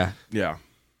 Yeah.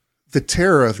 The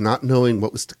terror of not knowing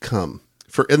what was to come.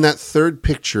 For in that third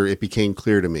picture, it became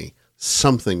clear to me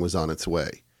something was on its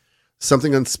way.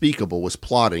 Something unspeakable was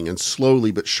plotting and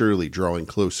slowly but surely drawing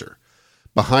closer.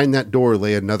 Behind that door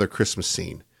lay another Christmas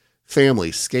scene.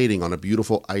 Families skating on a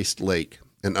beautiful iced lake,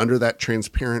 and under that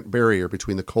transparent barrier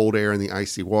between the cold air and the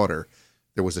icy water,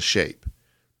 there was a shape.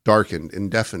 Darkened,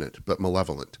 indefinite, but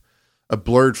malevolent. A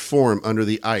blurred form under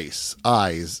the ice,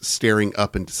 eyes staring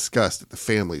up in disgust at the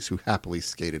families who happily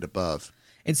skated above.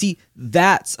 And see,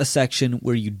 that's a section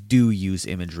where you do use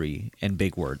imagery and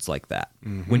big words like that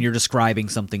when you're describing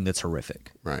something that's horrific.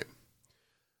 Right.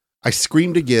 I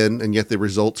screamed again, and yet the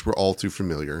results were all too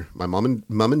familiar. My mom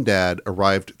and dad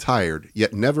arrived tired,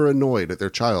 yet never annoyed at their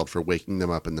child for waking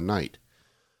them up in the night.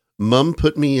 Mum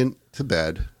put me into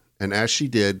bed, and as she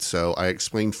did so, I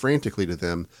explained frantically to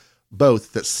them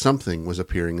both that something was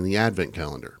appearing in the advent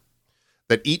calendar,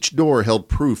 that each door held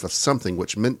proof of something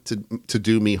which meant to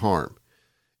do me harm.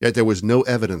 Yet there was no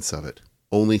evidence of it.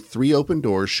 Only 3 open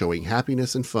doors showing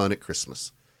happiness and fun at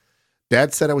Christmas.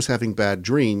 Dad said I was having bad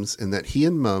dreams and that he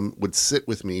and Mum would sit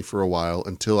with me for a while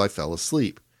until I fell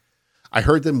asleep. I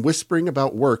heard them whispering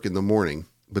about work in the morning,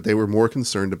 but they were more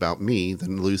concerned about me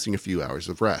than losing a few hours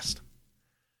of rest.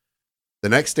 The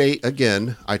next day,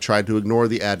 again, I tried to ignore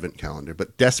the Advent calendar,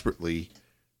 but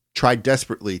tried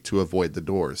desperately to avoid the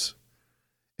doors.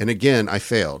 And again, I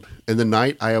failed. In the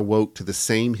night, I awoke to the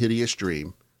same hideous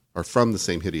dream, or from the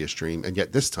same hideous dream, and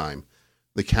yet this time,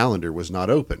 the calendar was not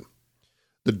open.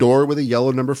 The door with a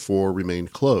yellow number 4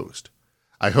 remained closed.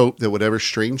 I hoped that whatever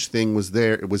strange thing was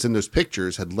in those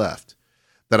pictures had left,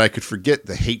 that I could forget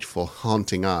the hateful,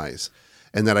 haunting eyes,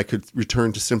 and that I could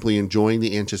return to simply enjoying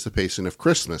the anticipation of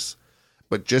Christmas.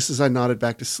 But just as I nodded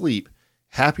back to sleep,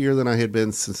 happier than I had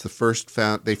been since they first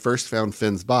found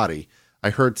Finn's body, I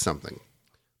heard something.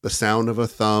 The sound of a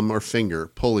thumb or finger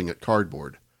pulling at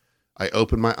cardboard. I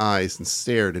opened my eyes and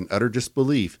stared in utter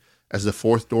disbelief as the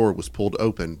 4th door was pulled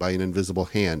open by an invisible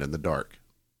hand in the dark.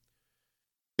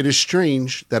 It is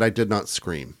strange that I did not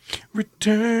scream.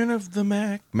 Return of the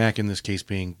Mac. Mac in this case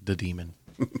being the demon.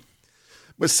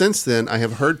 But since then, I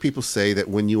have heard people say that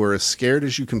when you are as scared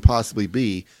as you can possibly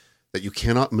be, that you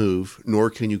cannot move, nor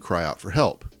can you cry out for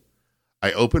help.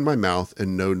 I opened my mouth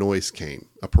and no noise came,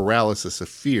 a paralysis of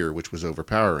fear which was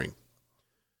overpowering.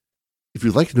 If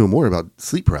you'd like to know more about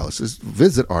sleep paralysis,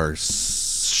 visit our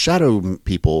Shadow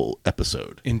People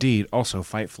episode. Indeed. Also,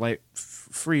 fight, flight,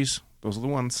 freeze. Those are the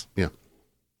ones. Yeah.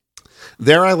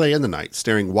 There I lay in the night,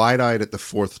 staring wide-eyed at the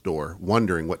 4th door,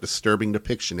 wondering what disturbing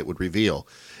depiction it would reveal,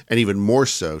 and even more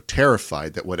so,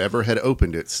 terrified that whatever had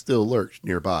opened it still lurked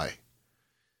nearby.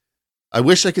 I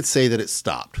wish I could say that it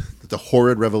stopped, that the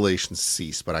horrid revelations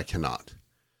ceased, but I cannot.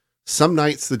 Some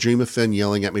nights the dream of Finn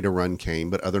yelling at me to run came,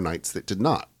 but other nights it did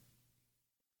not.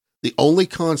 The only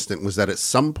constant was that at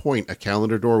some point a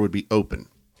calendar door would be open,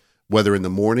 whether in the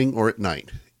morning or at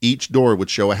night. Each door would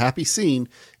show a happy scene,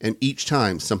 and each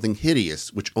time something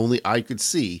hideous, which only I could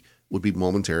see, would be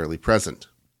momentarily present.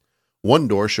 One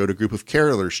door showed a group of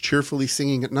carolers cheerfully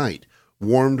singing at night,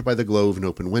 warmed by the glow of an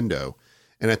open window,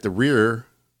 and at the rear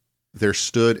there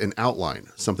stood an outline,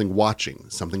 something watching,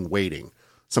 something waiting,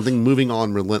 something moving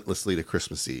on relentlessly to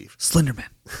Christmas Eve. Slenderman.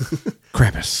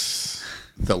 Krampus.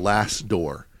 The last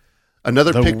door.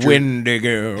 Another The picture.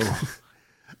 Wendigo.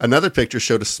 Another picture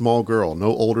showed a small girl, no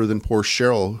older than poor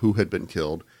Cheryl, who had been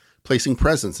killed, placing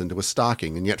presents into a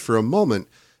stocking, and yet for a moment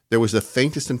there was the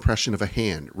faintest impression of a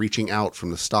hand reaching out from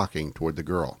the stocking toward the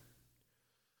girl.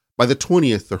 By the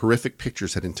 20th, the horrific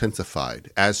pictures had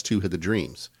intensified, as too had the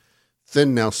dreams.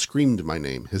 Finn now screamed my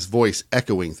name, his voice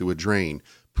echoing through a drain,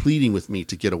 pleading with me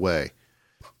to get away.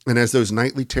 And as those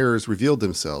nightly terrors revealed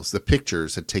themselves, the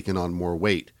pictures had taken on more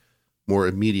weight, more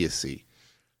immediacy.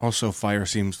 Also, fire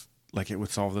seems like it would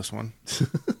solve this one.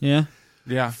 Yeah.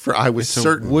 Yeah. For I was It's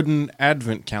certain. a wooden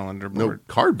advent calendar No, board.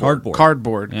 cardboard.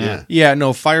 Cardboard. Yeah. Yeah,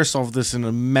 no, fire solved this in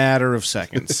a matter of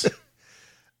seconds.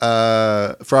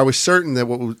 For I was certain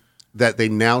that they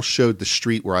now showed the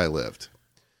street where I lived.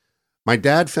 My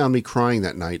dad found me crying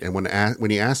that night, and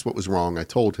when he asked what was wrong, I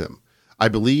told him. I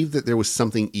believed that there was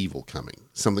something evil coming,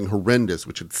 something horrendous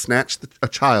which had snatched a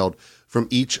child from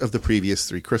each of the previous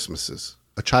 3 Christmases.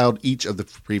 A child each of the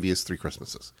previous 3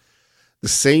 Christmases. The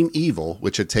same evil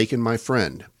which had taken my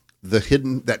friend, that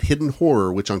hidden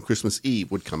horror which on Christmas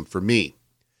Eve would come for me.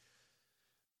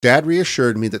 Dad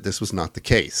reassured me that this was not the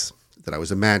case, that I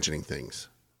was imagining things.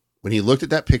 When he looked at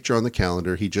that picture on the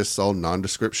calendar, he just saw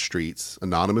nondescript streets,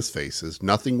 anonymous faces,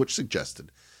 nothing which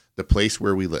suggested the place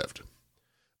where we lived.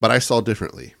 But I saw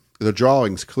differently. The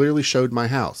drawings clearly showed my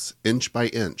house, inch by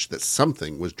inch, that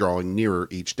something was drawing nearer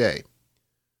each day.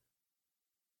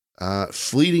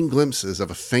 Fleeting glimpses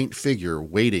of a faint figure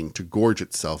waiting to gorge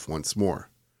itself once more.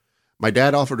 My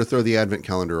dad offered to throw the advent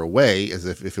calendar away as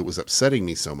if it was upsetting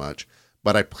me so much,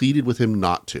 but I pleaded with him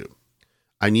not to.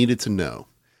 I needed to know.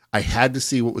 I had to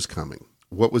see what was coming,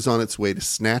 what was on its way to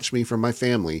snatch me from my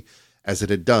family as it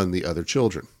had done the other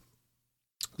children.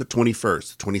 The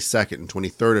 21st, 22nd, and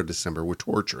 23rd of December were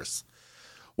torturous.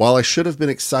 While I should have been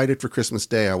excited for Christmas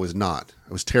Day, I was not.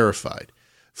 I was terrified,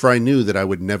 for I knew that I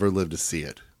would never live to see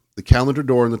it. The calendar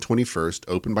door on the 21st,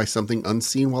 opened by something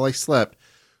unseen while I slept,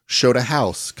 showed a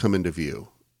house come into view,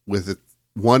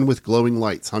 one with glowing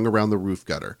lights hung around the roof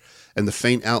gutter, and the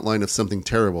faint outline of something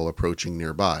terrible approaching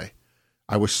nearby.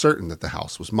 I was certain that the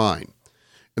house was mine,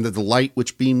 and that the light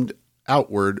which beamed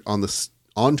outward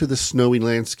onto the snowy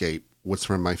landscape was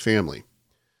from my family.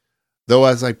 Though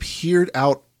as I peered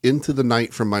out into the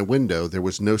night from my window, there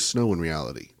was no snow in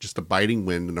reality, just a biting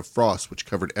wind and a frost which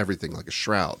covered everything like a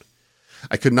shroud.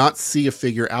 I could not see a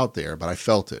figure out there, but I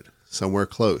felt it, somewhere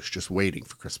close, just waiting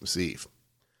for Christmas Eve.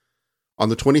 On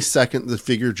the 22nd, the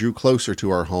figure drew closer to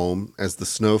our home as the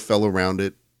snow fell around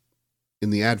it in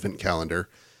the Advent calendar,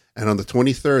 and on the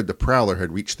 23rd, the prowler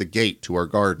had reached the gate to our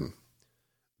garden.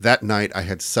 That night, I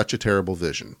had such a terrible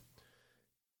vision.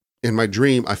 In my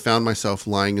dream, I found myself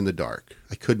lying in the dark.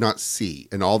 I could not see,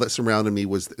 and all that surrounded me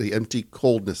was the empty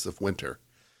coldness of winter.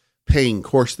 Pain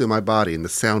coursed through my body, and the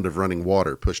sound of running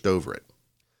water pushed over it,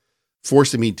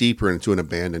 forcing me deeper into an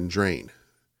abandoned drain.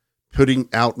 Putting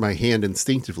out my hand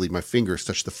instinctively, my fingers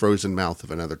touched the frozen mouth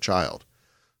of another child.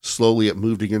 Slowly it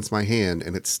moved against my hand,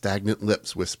 and its stagnant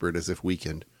lips whispered as if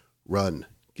weakened, "Run,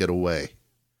 get away."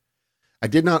 I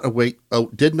did not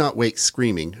wake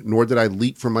screaming, nor did I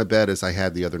leap from my bed as I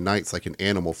had the other nights like an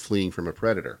animal fleeing from a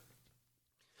predator.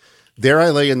 There I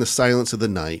lay in the silence of the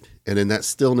night, and in that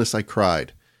stillness I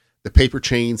cried. The paper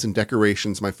chains and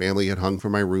decorations my family had hung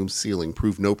from my room's ceiling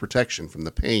proved no protection from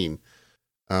the pain.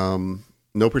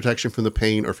 No protection from the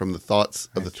pain or from the thoughts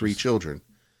of the three children.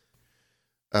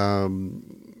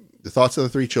 The thoughts of the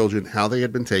three children, how they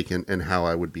had been taken, and how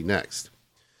I would be next.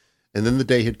 And then the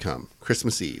day had come,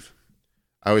 Christmas Eve.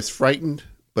 I was frightened,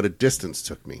 but a distance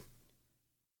took me.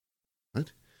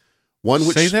 What?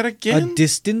 Say that again? A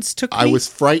distance took me? I was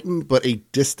frightened, but a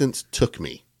distance took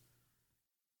me.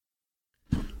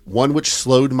 One which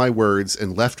slowed my words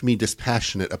and left me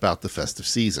dispassionate about the festive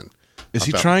season. Is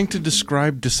he trying to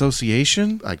describe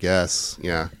dissociation? I guess,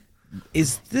 yeah.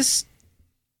 Is this...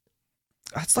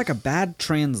 That's like a bad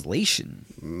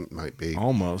translation. Might be.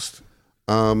 Almost.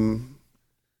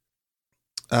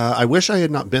 I wish I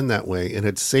had not been that way and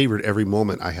had savored every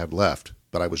moment I had left,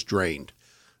 but I was drained,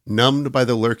 numbed by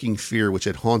the lurking fear which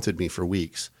had haunted me for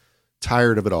weeks,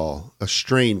 tired of it all, a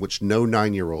strain which no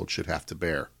 9-year-old should have to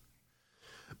bear.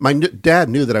 My dad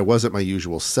knew that I wasn't my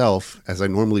usual self, as I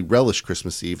normally relish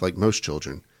Christmas Eve like most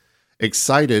children.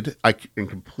 Excited, and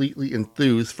completely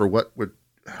enthused for what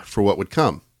would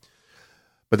come.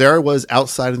 But there I was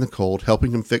outside in the cold,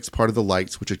 helping him fix part of the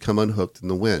lights which had come unhooked in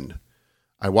the wind.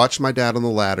 I watched my dad on the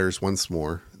ladders once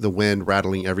more, the wind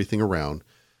rattling everything around,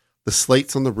 the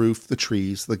slates on the roof, the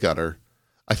trees, the gutter.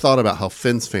 I thought about how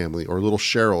Finn's family, or little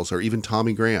Cheryl's, or even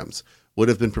Tommy Graham's, would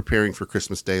have been preparing for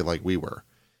Christmas Day like we were,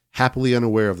 happily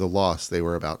unaware of the loss they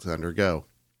were about to undergo.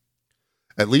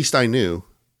 At least I knew.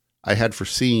 I had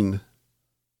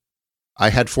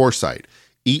foresight,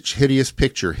 each hideous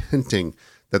picture hinting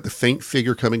that the faint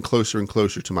figure coming closer and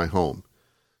closer to my home,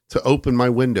 to open my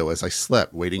window as I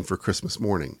slept waiting for Christmas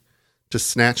morning, to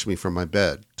snatch me from my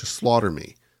bed, to slaughter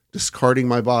me, discarding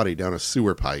my body down a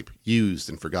sewer pipe, used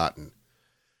and forgotten.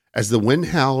 As the wind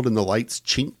howled and the lights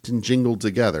chinked and jingled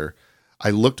together, I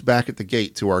looked back at the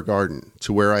gate to our garden,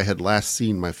 to where I had last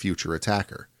seen my future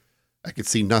attacker. I could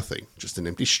see nothing, just an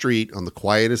empty street on the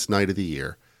quietest night of the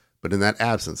year, but in that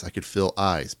absence I could feel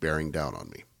eyes bearing down on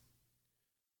me.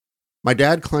 My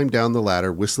dad climbed down the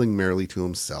ladder, whistling merrily to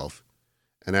himself,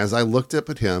 and as I looked up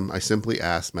at him, I simply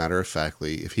asked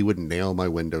matter-of-factly if he would nail my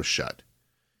window shut.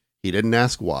 He didn't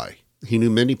ask why. He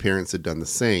knew many parents had done the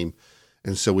same,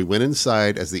 and so we went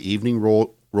inside as the evening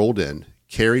rolled in,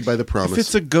 carried by the promise. If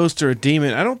it's a ghost or a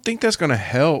demon, I don't think that's going to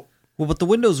help. Well, but the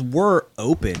windows were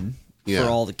open for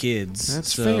all the kids.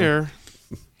 That's fair.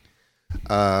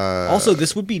 Also,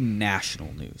 this would be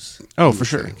national news. Oh, for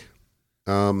sure.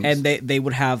 And they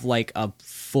would have like a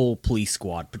full police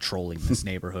squad patrolling this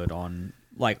neighborhood on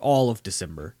like all of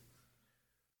December.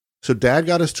 So Dad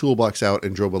got his toolbox out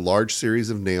and drove a large series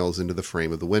of nails into the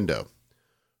frame of the window.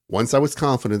 Once I was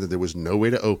confident that there was no way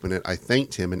to open it, I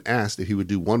thanked him and asked if he would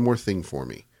do one more thing for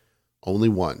me. Only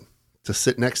one. To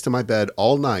sit next to my bed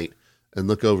all night and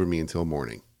look over me until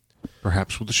morning.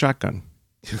 Perhaps with a shotgun.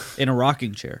 In a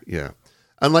rocking chair. Yeah.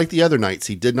 Unlike the other nights,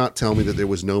 he did not tell me that there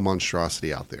was no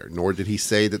monstrosity out there, nor did he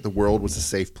say that the world was a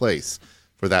safe place,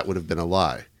 for that would have been a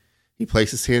lie. He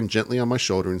placed his hand gently on my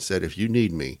shoulder and said, "If you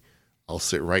need me, I'll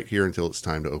sit right here until it's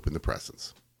time to open the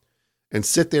presents." And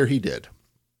sit there he did.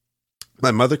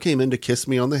 My mother came in to kiss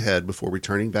me on the head before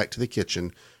returning back to the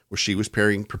kitchen where she was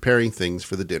preparing things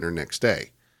for the dinner next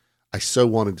day. I so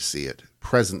wanted to see it.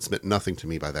 Presents meant nothing to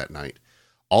me by that night.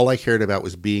 All I cared about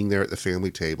was being there at the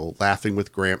family table, laughing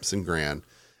with Gramps and Gran,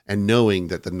 and knowing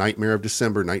that the nightmare of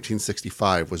December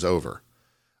 1965 was over.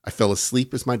 I fell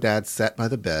asleep as my dad sat by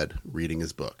the bed, reading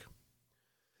his book.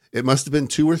 It must have been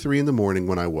 2 or 3 in the morning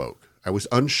when I woke. I was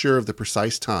unsure of the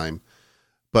precise time,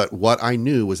 but what I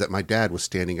knew was that my dad was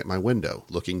standing at my window,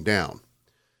 looking down,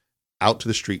 out to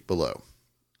the street below.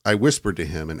 I whispered to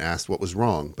him and asked what was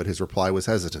wrong, but his reply was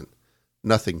hesitant.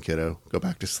 "Nothing, kiddo. Go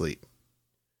back to sleep."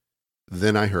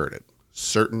 Then I heard it,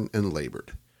 certain and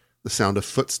labored. The sound of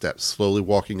footsteps slowly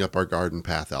walking up our garden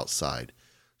path outside,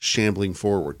 shambling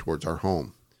forward towards our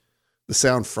home. The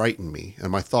sound frightened me,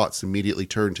 and my thoughts immediately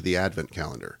turned to the advent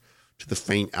calendar, to the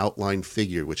faint outlined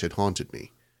figure which had haunted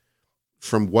me.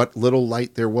 From what little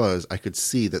light there was, I could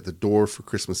see that the door for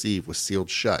Christmas Eve was sealed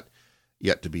shut,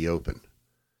 yet to be opened.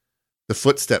 The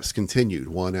footsteps continued,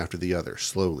 one after the other,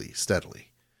 slowly, steadily.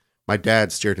 My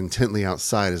dad stared intently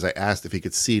outside as I asked if he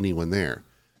could see anyone there,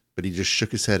 but he just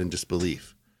shook his head in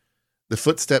disbelief. The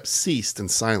footsteps ceased,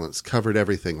 and silence covered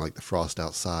everything like the frost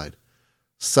outside.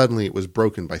 Suddenly it was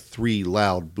broken by 3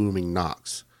 loud, booming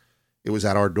knocks. It was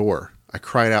at our door. I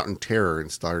cried out in terror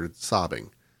and started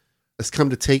sobbing. "It's come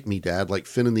to take me, Dad, like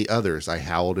Finn and the others," I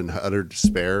howled in utter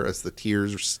despair as the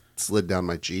tears slid down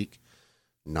my cheek.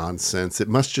 "Nonsense. It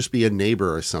must just be a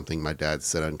neighbor or something," my dad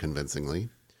said unconvincingly.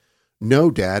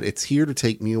 "No, Dad, it's here to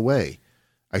take me away,"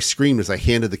 I screamed as I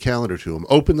handed the calendar to him.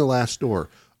 "Open the last door.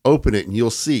 Open it and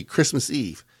you'll see. Christmas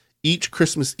Eve. Each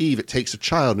Christmas Eve it takes a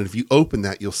child, and if you open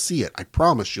that, you'll see it. I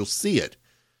promise you'll see it."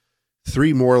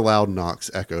 3 more loud knocks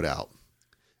echoed out.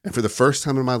 And for the first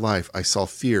time in my life, I saw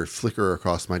fear flicker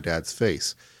across my dad's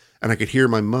face, and I could hear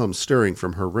my mom stirring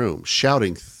from her room,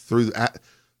 shouting through,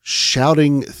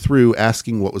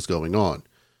 asking what was going on.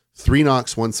 3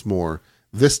 knocks once more,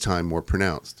 this time more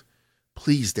pronounced.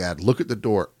 "Please, Dad, look at the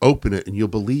door. Open it, and you'll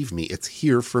believe me. It's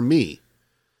here for me."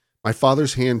 My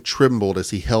father's hand trembled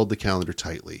as he held the calendar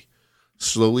tightly.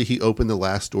 Slowly, he opened the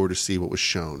last door to see what was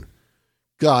shown.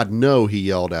 "God, no," he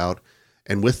yelled out.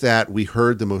 And with that, we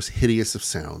heard the most hideous of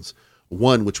sounds,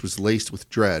 one which was laced with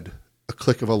dread, a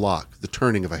click of a lock, the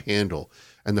turning of a handle,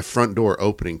 and the front door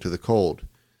opening to the cold.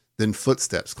 Then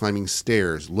footsteps climbing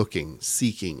stairs, looking,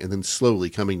 seeking, and then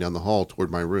slowly coming down the hall toward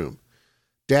my room.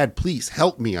 "Dad, please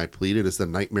help me," I pleaded as the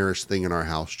nightmarish thing in our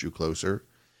house drew closer.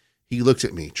 He looked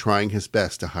at me, trying his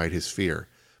best to hide his fear,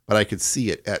 but I could see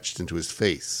it etched into his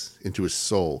face, into his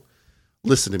soul.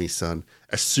 "Listen to me, son.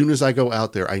 As soon as I go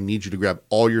out there, I need you to grab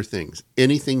all your things,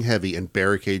 anything heavy, and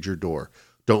barricade your door.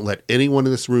 Don't let anyone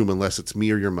in this room unless it's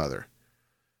me or your mother."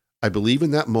 I believe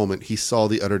in that moment he saw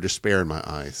the utter despair in my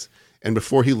eyes, and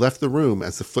before he left the room,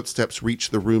 as the footsteps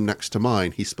reached the room next to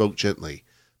mine, he spoke gently,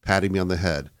 patting me on the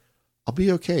head. "I'll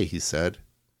be okay," he said.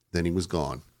 Then he was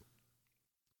gone.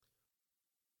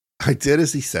 I did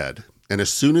as he said, and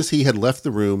as soon as he had left the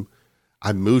room,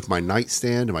 I moved my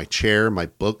nightstand, my chair, my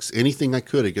books, anything I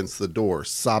could against the door,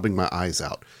 sobbing my eyes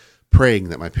out, praying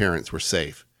that my parents were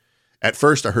safe. At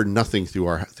first, I heard nothing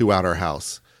throughout our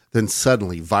house. Then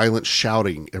suddenly, violent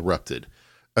shouting erupted.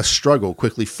 A struggle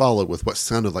quickly followed with what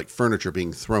sounded like furniture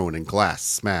being thrown and glass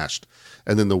smashed,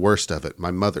 and then the worst of it,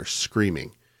 my mother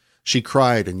screaming. She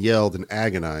cried and yelled and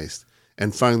agonized,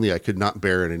 and finally I could not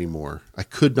bear it anymore. I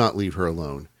could not leave her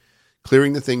alone.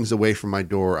 Clearing the things away from my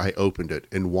door, I opened it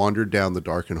and wandered down the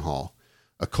darkened hall.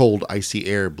 A cold, icy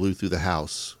air blew through the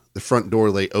house. The front door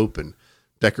lay open.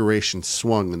 Decorations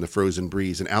swung in the frozen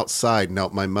breeze, and outside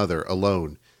knelt my mother,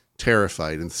 alone,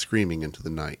 terrified and screaming into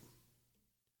the night.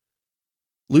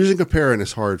 Losing a parent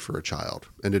is hard for a child,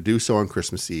 and to do so on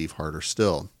Christmas Eve harder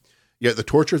still. Yet the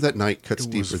torture of that night cuts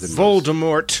deeper than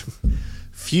Voldemort. most.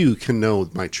 Few can know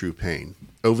my true pain.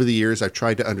 Over the years, I've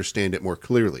tried to understand it more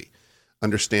clearly.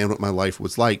 Understand what my life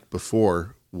was like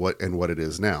before what it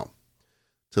is now.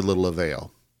 To little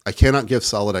avail. I cannot give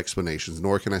solid explanations,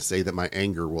 nor can I say that my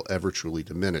anger will ever truly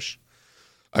diminish.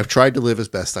 I've tried to live as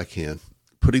best I can,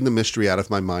 putting the mystery out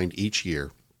of my mind each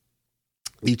year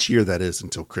that is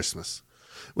until Christmas,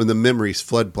 when the memories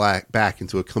flood back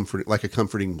into a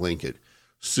comforting blanket,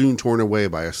 soon torn away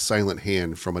by a silent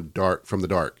hand from the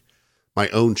dark. My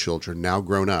own children, now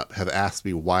grown up, have asked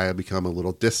me why I become a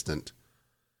little distant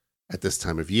at this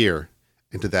time of year,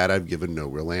 and to that I've given no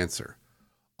real answer.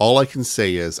 All I can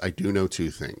say is I do know 2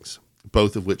 things,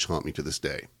 both of which haunt me to this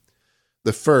day.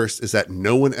 The first is that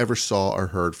no one ever saw or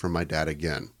heard from my dad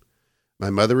again. My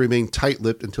mother remained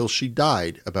tight-lipped until she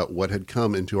died about what had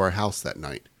come into our house that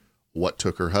night, what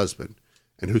took her husband,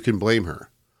 and who can blame her.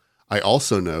 I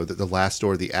also know that what the last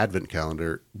door of the Advent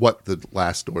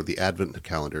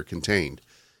calendar contained,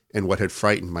 and what had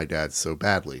frightened my dad so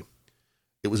badly.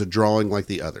 It was a drawing like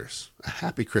the others, a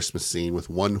happy Christmas scene with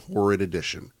one horrid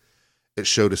addition. It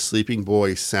showed a sleeping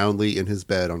boy soundly in his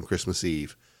bed on Christmas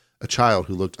Eve, a child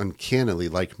who looked uncannily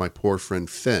like my poor friend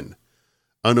Finn,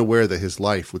 unaware that his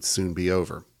life would soon be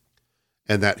over,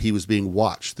 and that he was being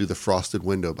watched through the frosted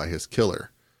window by his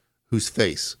killer, whose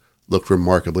face looked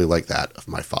remarkably like that of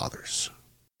my father's.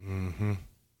 Mm-hmm.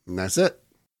 And that's it.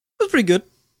 That was pretty good.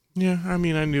 Yeah, I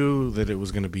mean, I knew that it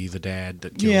was going to be the dad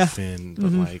that killed Finn,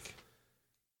 but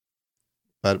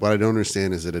But what I don't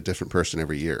understand is it a different person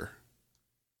every year?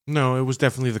 No, it was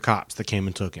definitely the cops that came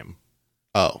and took him.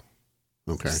 Oh,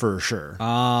 Okay. for sure.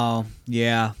 Oh,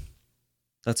 yeah.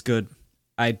 That's good.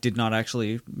 I did not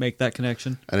actually make that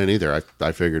connection. I didn't either.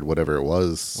 I figured whatever it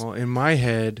was. Well, in my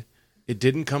head, it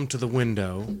didn't come to the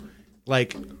window.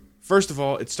 Like, first of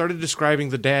all, it started describing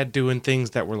the dad doing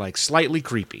things that were like slightly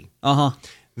creepy. Uh-huh.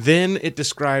 Then it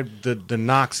described the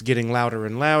knocks getting louder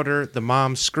and louder, the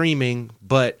mom screaming,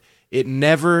 but it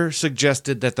never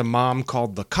suggested that the mom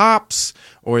called the cops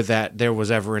or that there was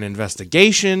ever an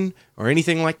investigation or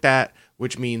anything like that,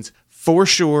 which means for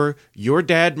sure your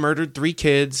dad murdered 3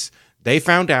 kids. They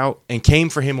found out and came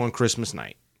for him on Christmas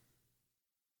night.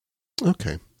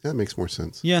 Okay. That makes more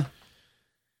sense. Yeah.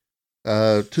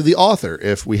 To the author,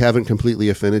 if we haven't completely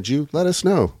offended you, let us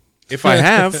know. If I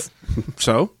have,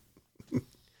 so.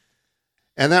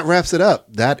 And that wraps it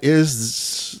up. That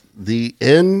is the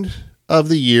end of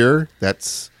the year.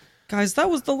 That's, Guys,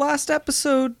 that was the last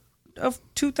episode of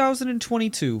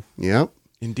 2022. yep,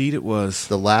 Indeed it was.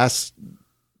 the last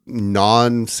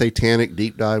non-satanic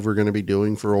deep dive we're going to be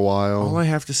doing for a All while. I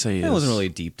have to say is... It wasn't really a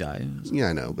deep dive. Yeah,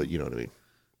 I know, but you know what I mean.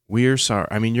 We're sorry.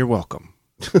 I mean, you're welcome.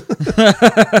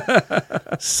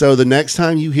 So the next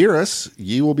time you hear us,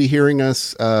 you will be hearing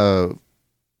us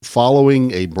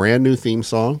following a brand new theme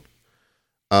song.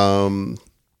 And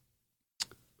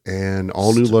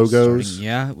all new logos.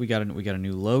 Yeah, we got a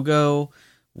new logo.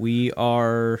 We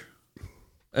are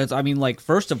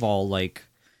first of all,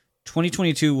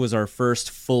 2022 was our first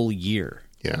full year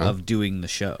of doing the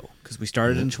show because we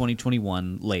started in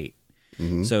 2021 late.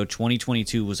 Mm-hmm. So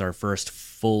 2022 was our first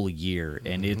full year,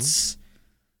 and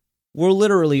we're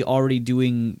literally already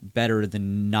doing better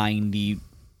than 90+%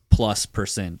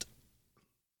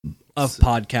 of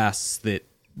podcasts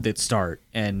that start,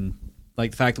 and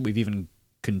like the fact that we've even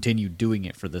continued doing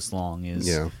it for this long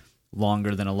is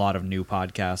longer than a lot of new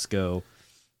podcasts go.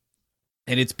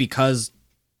 And it's because,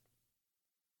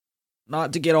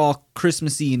 not to get all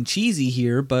Christmassy and cheesy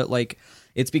here, but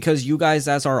it's because you guys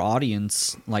as our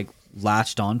audience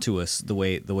latched onto us the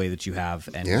way that you have,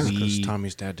 and Because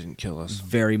Tommy's dad didn't kill us.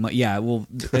 very much. Yeah, well,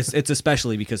 it's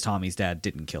especially because Tommy's dad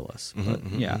didn't kill us. But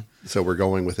yeah. So we're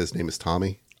going with his name is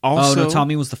Tommy. Also, Oh no,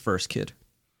 Tommy was the first kid.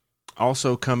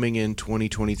 Also coming in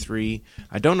 2023,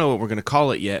 I don't know what we're going to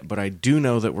call it yet, but I do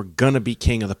know that we're going to be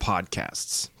king of the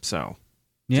podcasts. So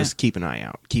just keep an eye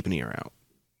out. Keep an ear out.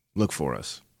 Look for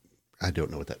us. I don't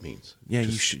know what that means. Yeah,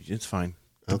 you should. It's fine.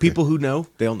 The Okay. people who know,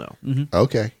 they'll know.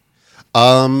 Okay.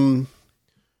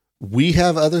 We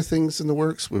have other things in the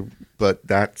works, but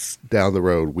that's down the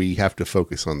road. We have to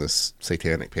focus on this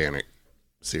Satanic Panic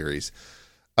series.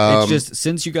 It's just,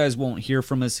 since you guys won't hear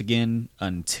from us again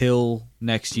until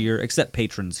next year, except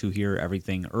patrons who hear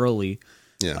everything early.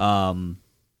 Yeah.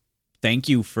 Thank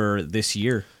you for this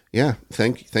year. Yeah.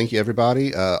 Thank you,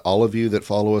 everybody. All of you that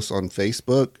follow us on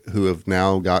Facebook who have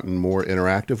now gotten more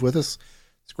interactive with us.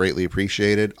 It's greatly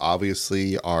appreciated.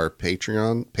 Obviously, our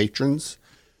Patreon patrons,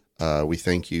 we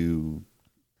thank you.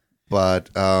 But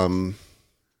I'm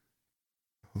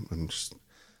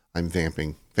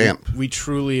vamping. Vamp. We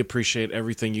truly appreciate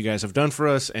everything you guys have done for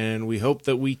us, and we hope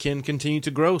that we can continue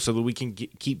to grow so that we can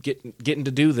keep getting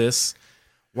to do this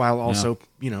while also,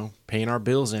 paying our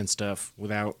bills and stuff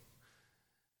without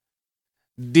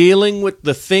dealing with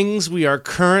the things we are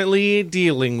currently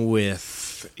dealing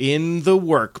with in the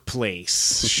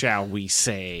workplace, shall we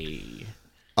say.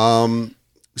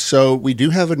 So we do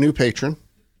have a new patron.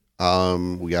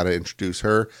 We got to introduce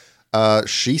her.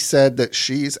 She said that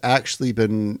she's actually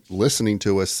been listening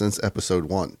to us since episode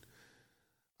 1.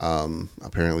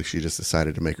 Apparently she just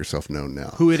decided to make herself known now.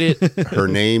 Who it? Her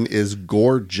name is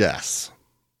Gorgeous.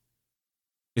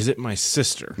 Is it my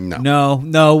sister?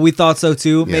 No, we thought so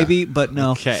too, Yeah. maybe, but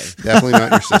no. Okay. Definitely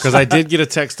not your sister. Because I did get a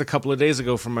text a couple of days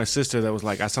ago from my sister that was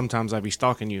like, sometimes I be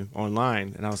stalking you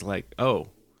online. And I was like, oh,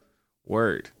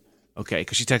 word. Okay.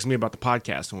 Because she texted me about the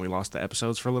podcast when we lost the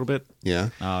episodes for a little bit.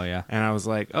 Yeah. Oh, yeah. And I was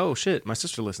like, oh, shit, my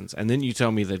sister listens. And then you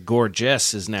tell me that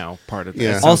Gorgeous is now part of it.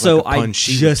 Yeah. That sounds Also, like a pun I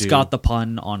she would just do. got the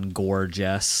pun on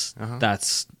gorgeous.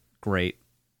 That's great.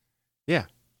 Yeah.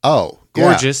 Oh, yeah.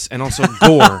 Gorgeous and also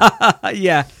gore.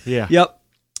 Yeah. Yeah. Yep.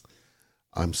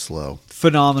 I'm slow.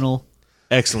 Phenomenal.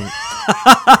 Excellent.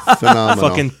 Phenomenal.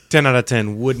 Fucking 10 out of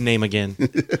 10. Would name again.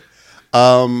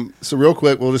 So real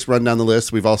quick, we'll just run down the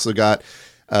list. We've also got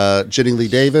Jenny Lee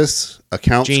Davis,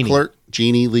 accounts clerk.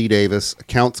 Jeannie Lee Davis,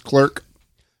 accounts clerk.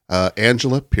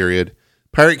 Angela, period.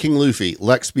 Pirate King Luffy,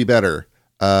 Lex Be Better.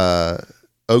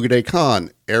 Ogade Khan,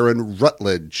 Aaron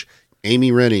Rutledge,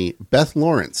 Amy Rennie, Beth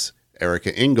Lawrence,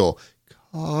 Erica Engel,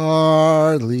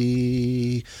 Carly,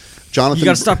 Jonathan. You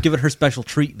got to stop giving her special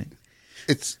treatment.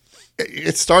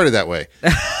 It started that way.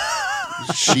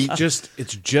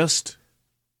 It's just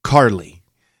Carly.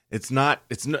 It's not.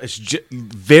 It's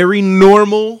very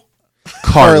normal.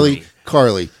 Carly,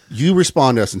 you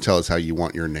respond to us and tell us how you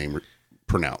want your name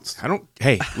pronounced. I don't.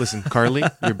 Hey, listen, Carly,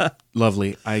 you're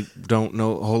lovely. I don't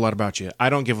know a whole lot about you. I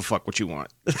don't give a fuck what you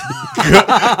want.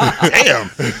 Damn.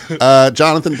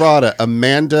 Jonathan Brada,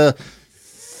 Amanda.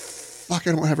 Fuck,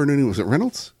 I don't have her name. Was it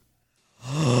Reynolds?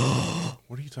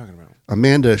 What are you talking about?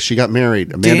 Amanda. She got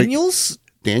married. Amanda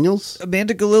Daniels.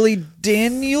 Amanda Galili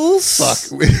Daniels. Fuck.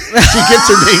 She gets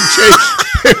her name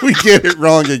changed. We get it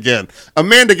wrong again.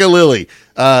 Amanda Galili.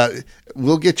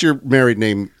 We'll get your married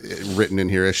name written in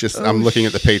here. It's just I'm looking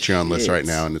at the Patreon list right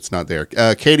now, and it's not there.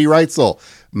 Katie Reitzel,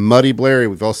 Muddy Blairy.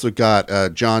 We've also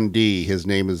got John D. His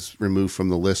name is removed from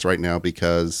the list right now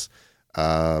because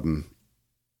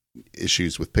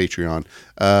issues with Patreon.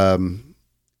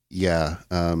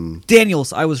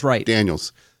 Daniels. I was right.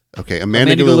 Daniels. Okay,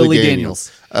 Amanda Galili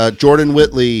Daniels. Jordan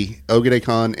Whitley, Ogade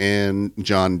Khan, and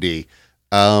John D.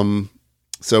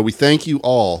 So we thank you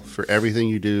all for everything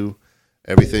you do.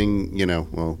 Everything, you know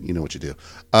what you do.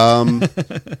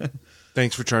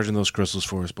 Thanks for charging those crystals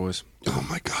for us, boys. Oh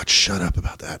my God, shut up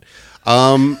about that.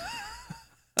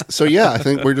 So yeah, I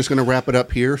think we're just going to wrap it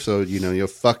up here. So,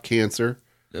 fuck cancer.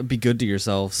 Be good to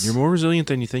yourselves. You're more resilient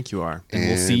than you think you are. And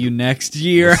we'll see you next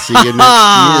year.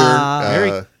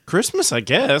 Merry Christmas, I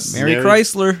guess. Merry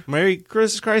Chrysler. Merry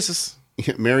Crisis.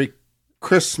 Merry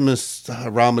Christmas,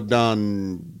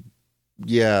 Ramadan.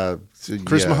 Yeah.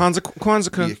 Christmas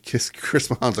Kwanzaa. Yeah,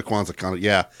 Christmas Kwanzaa.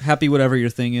 Yeah. Happy whatever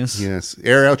your thing is. Yes.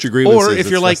 Air out your grievances. Or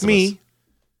if you're like me,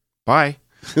 bye.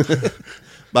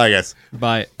 Bye, guys.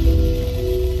 Bye.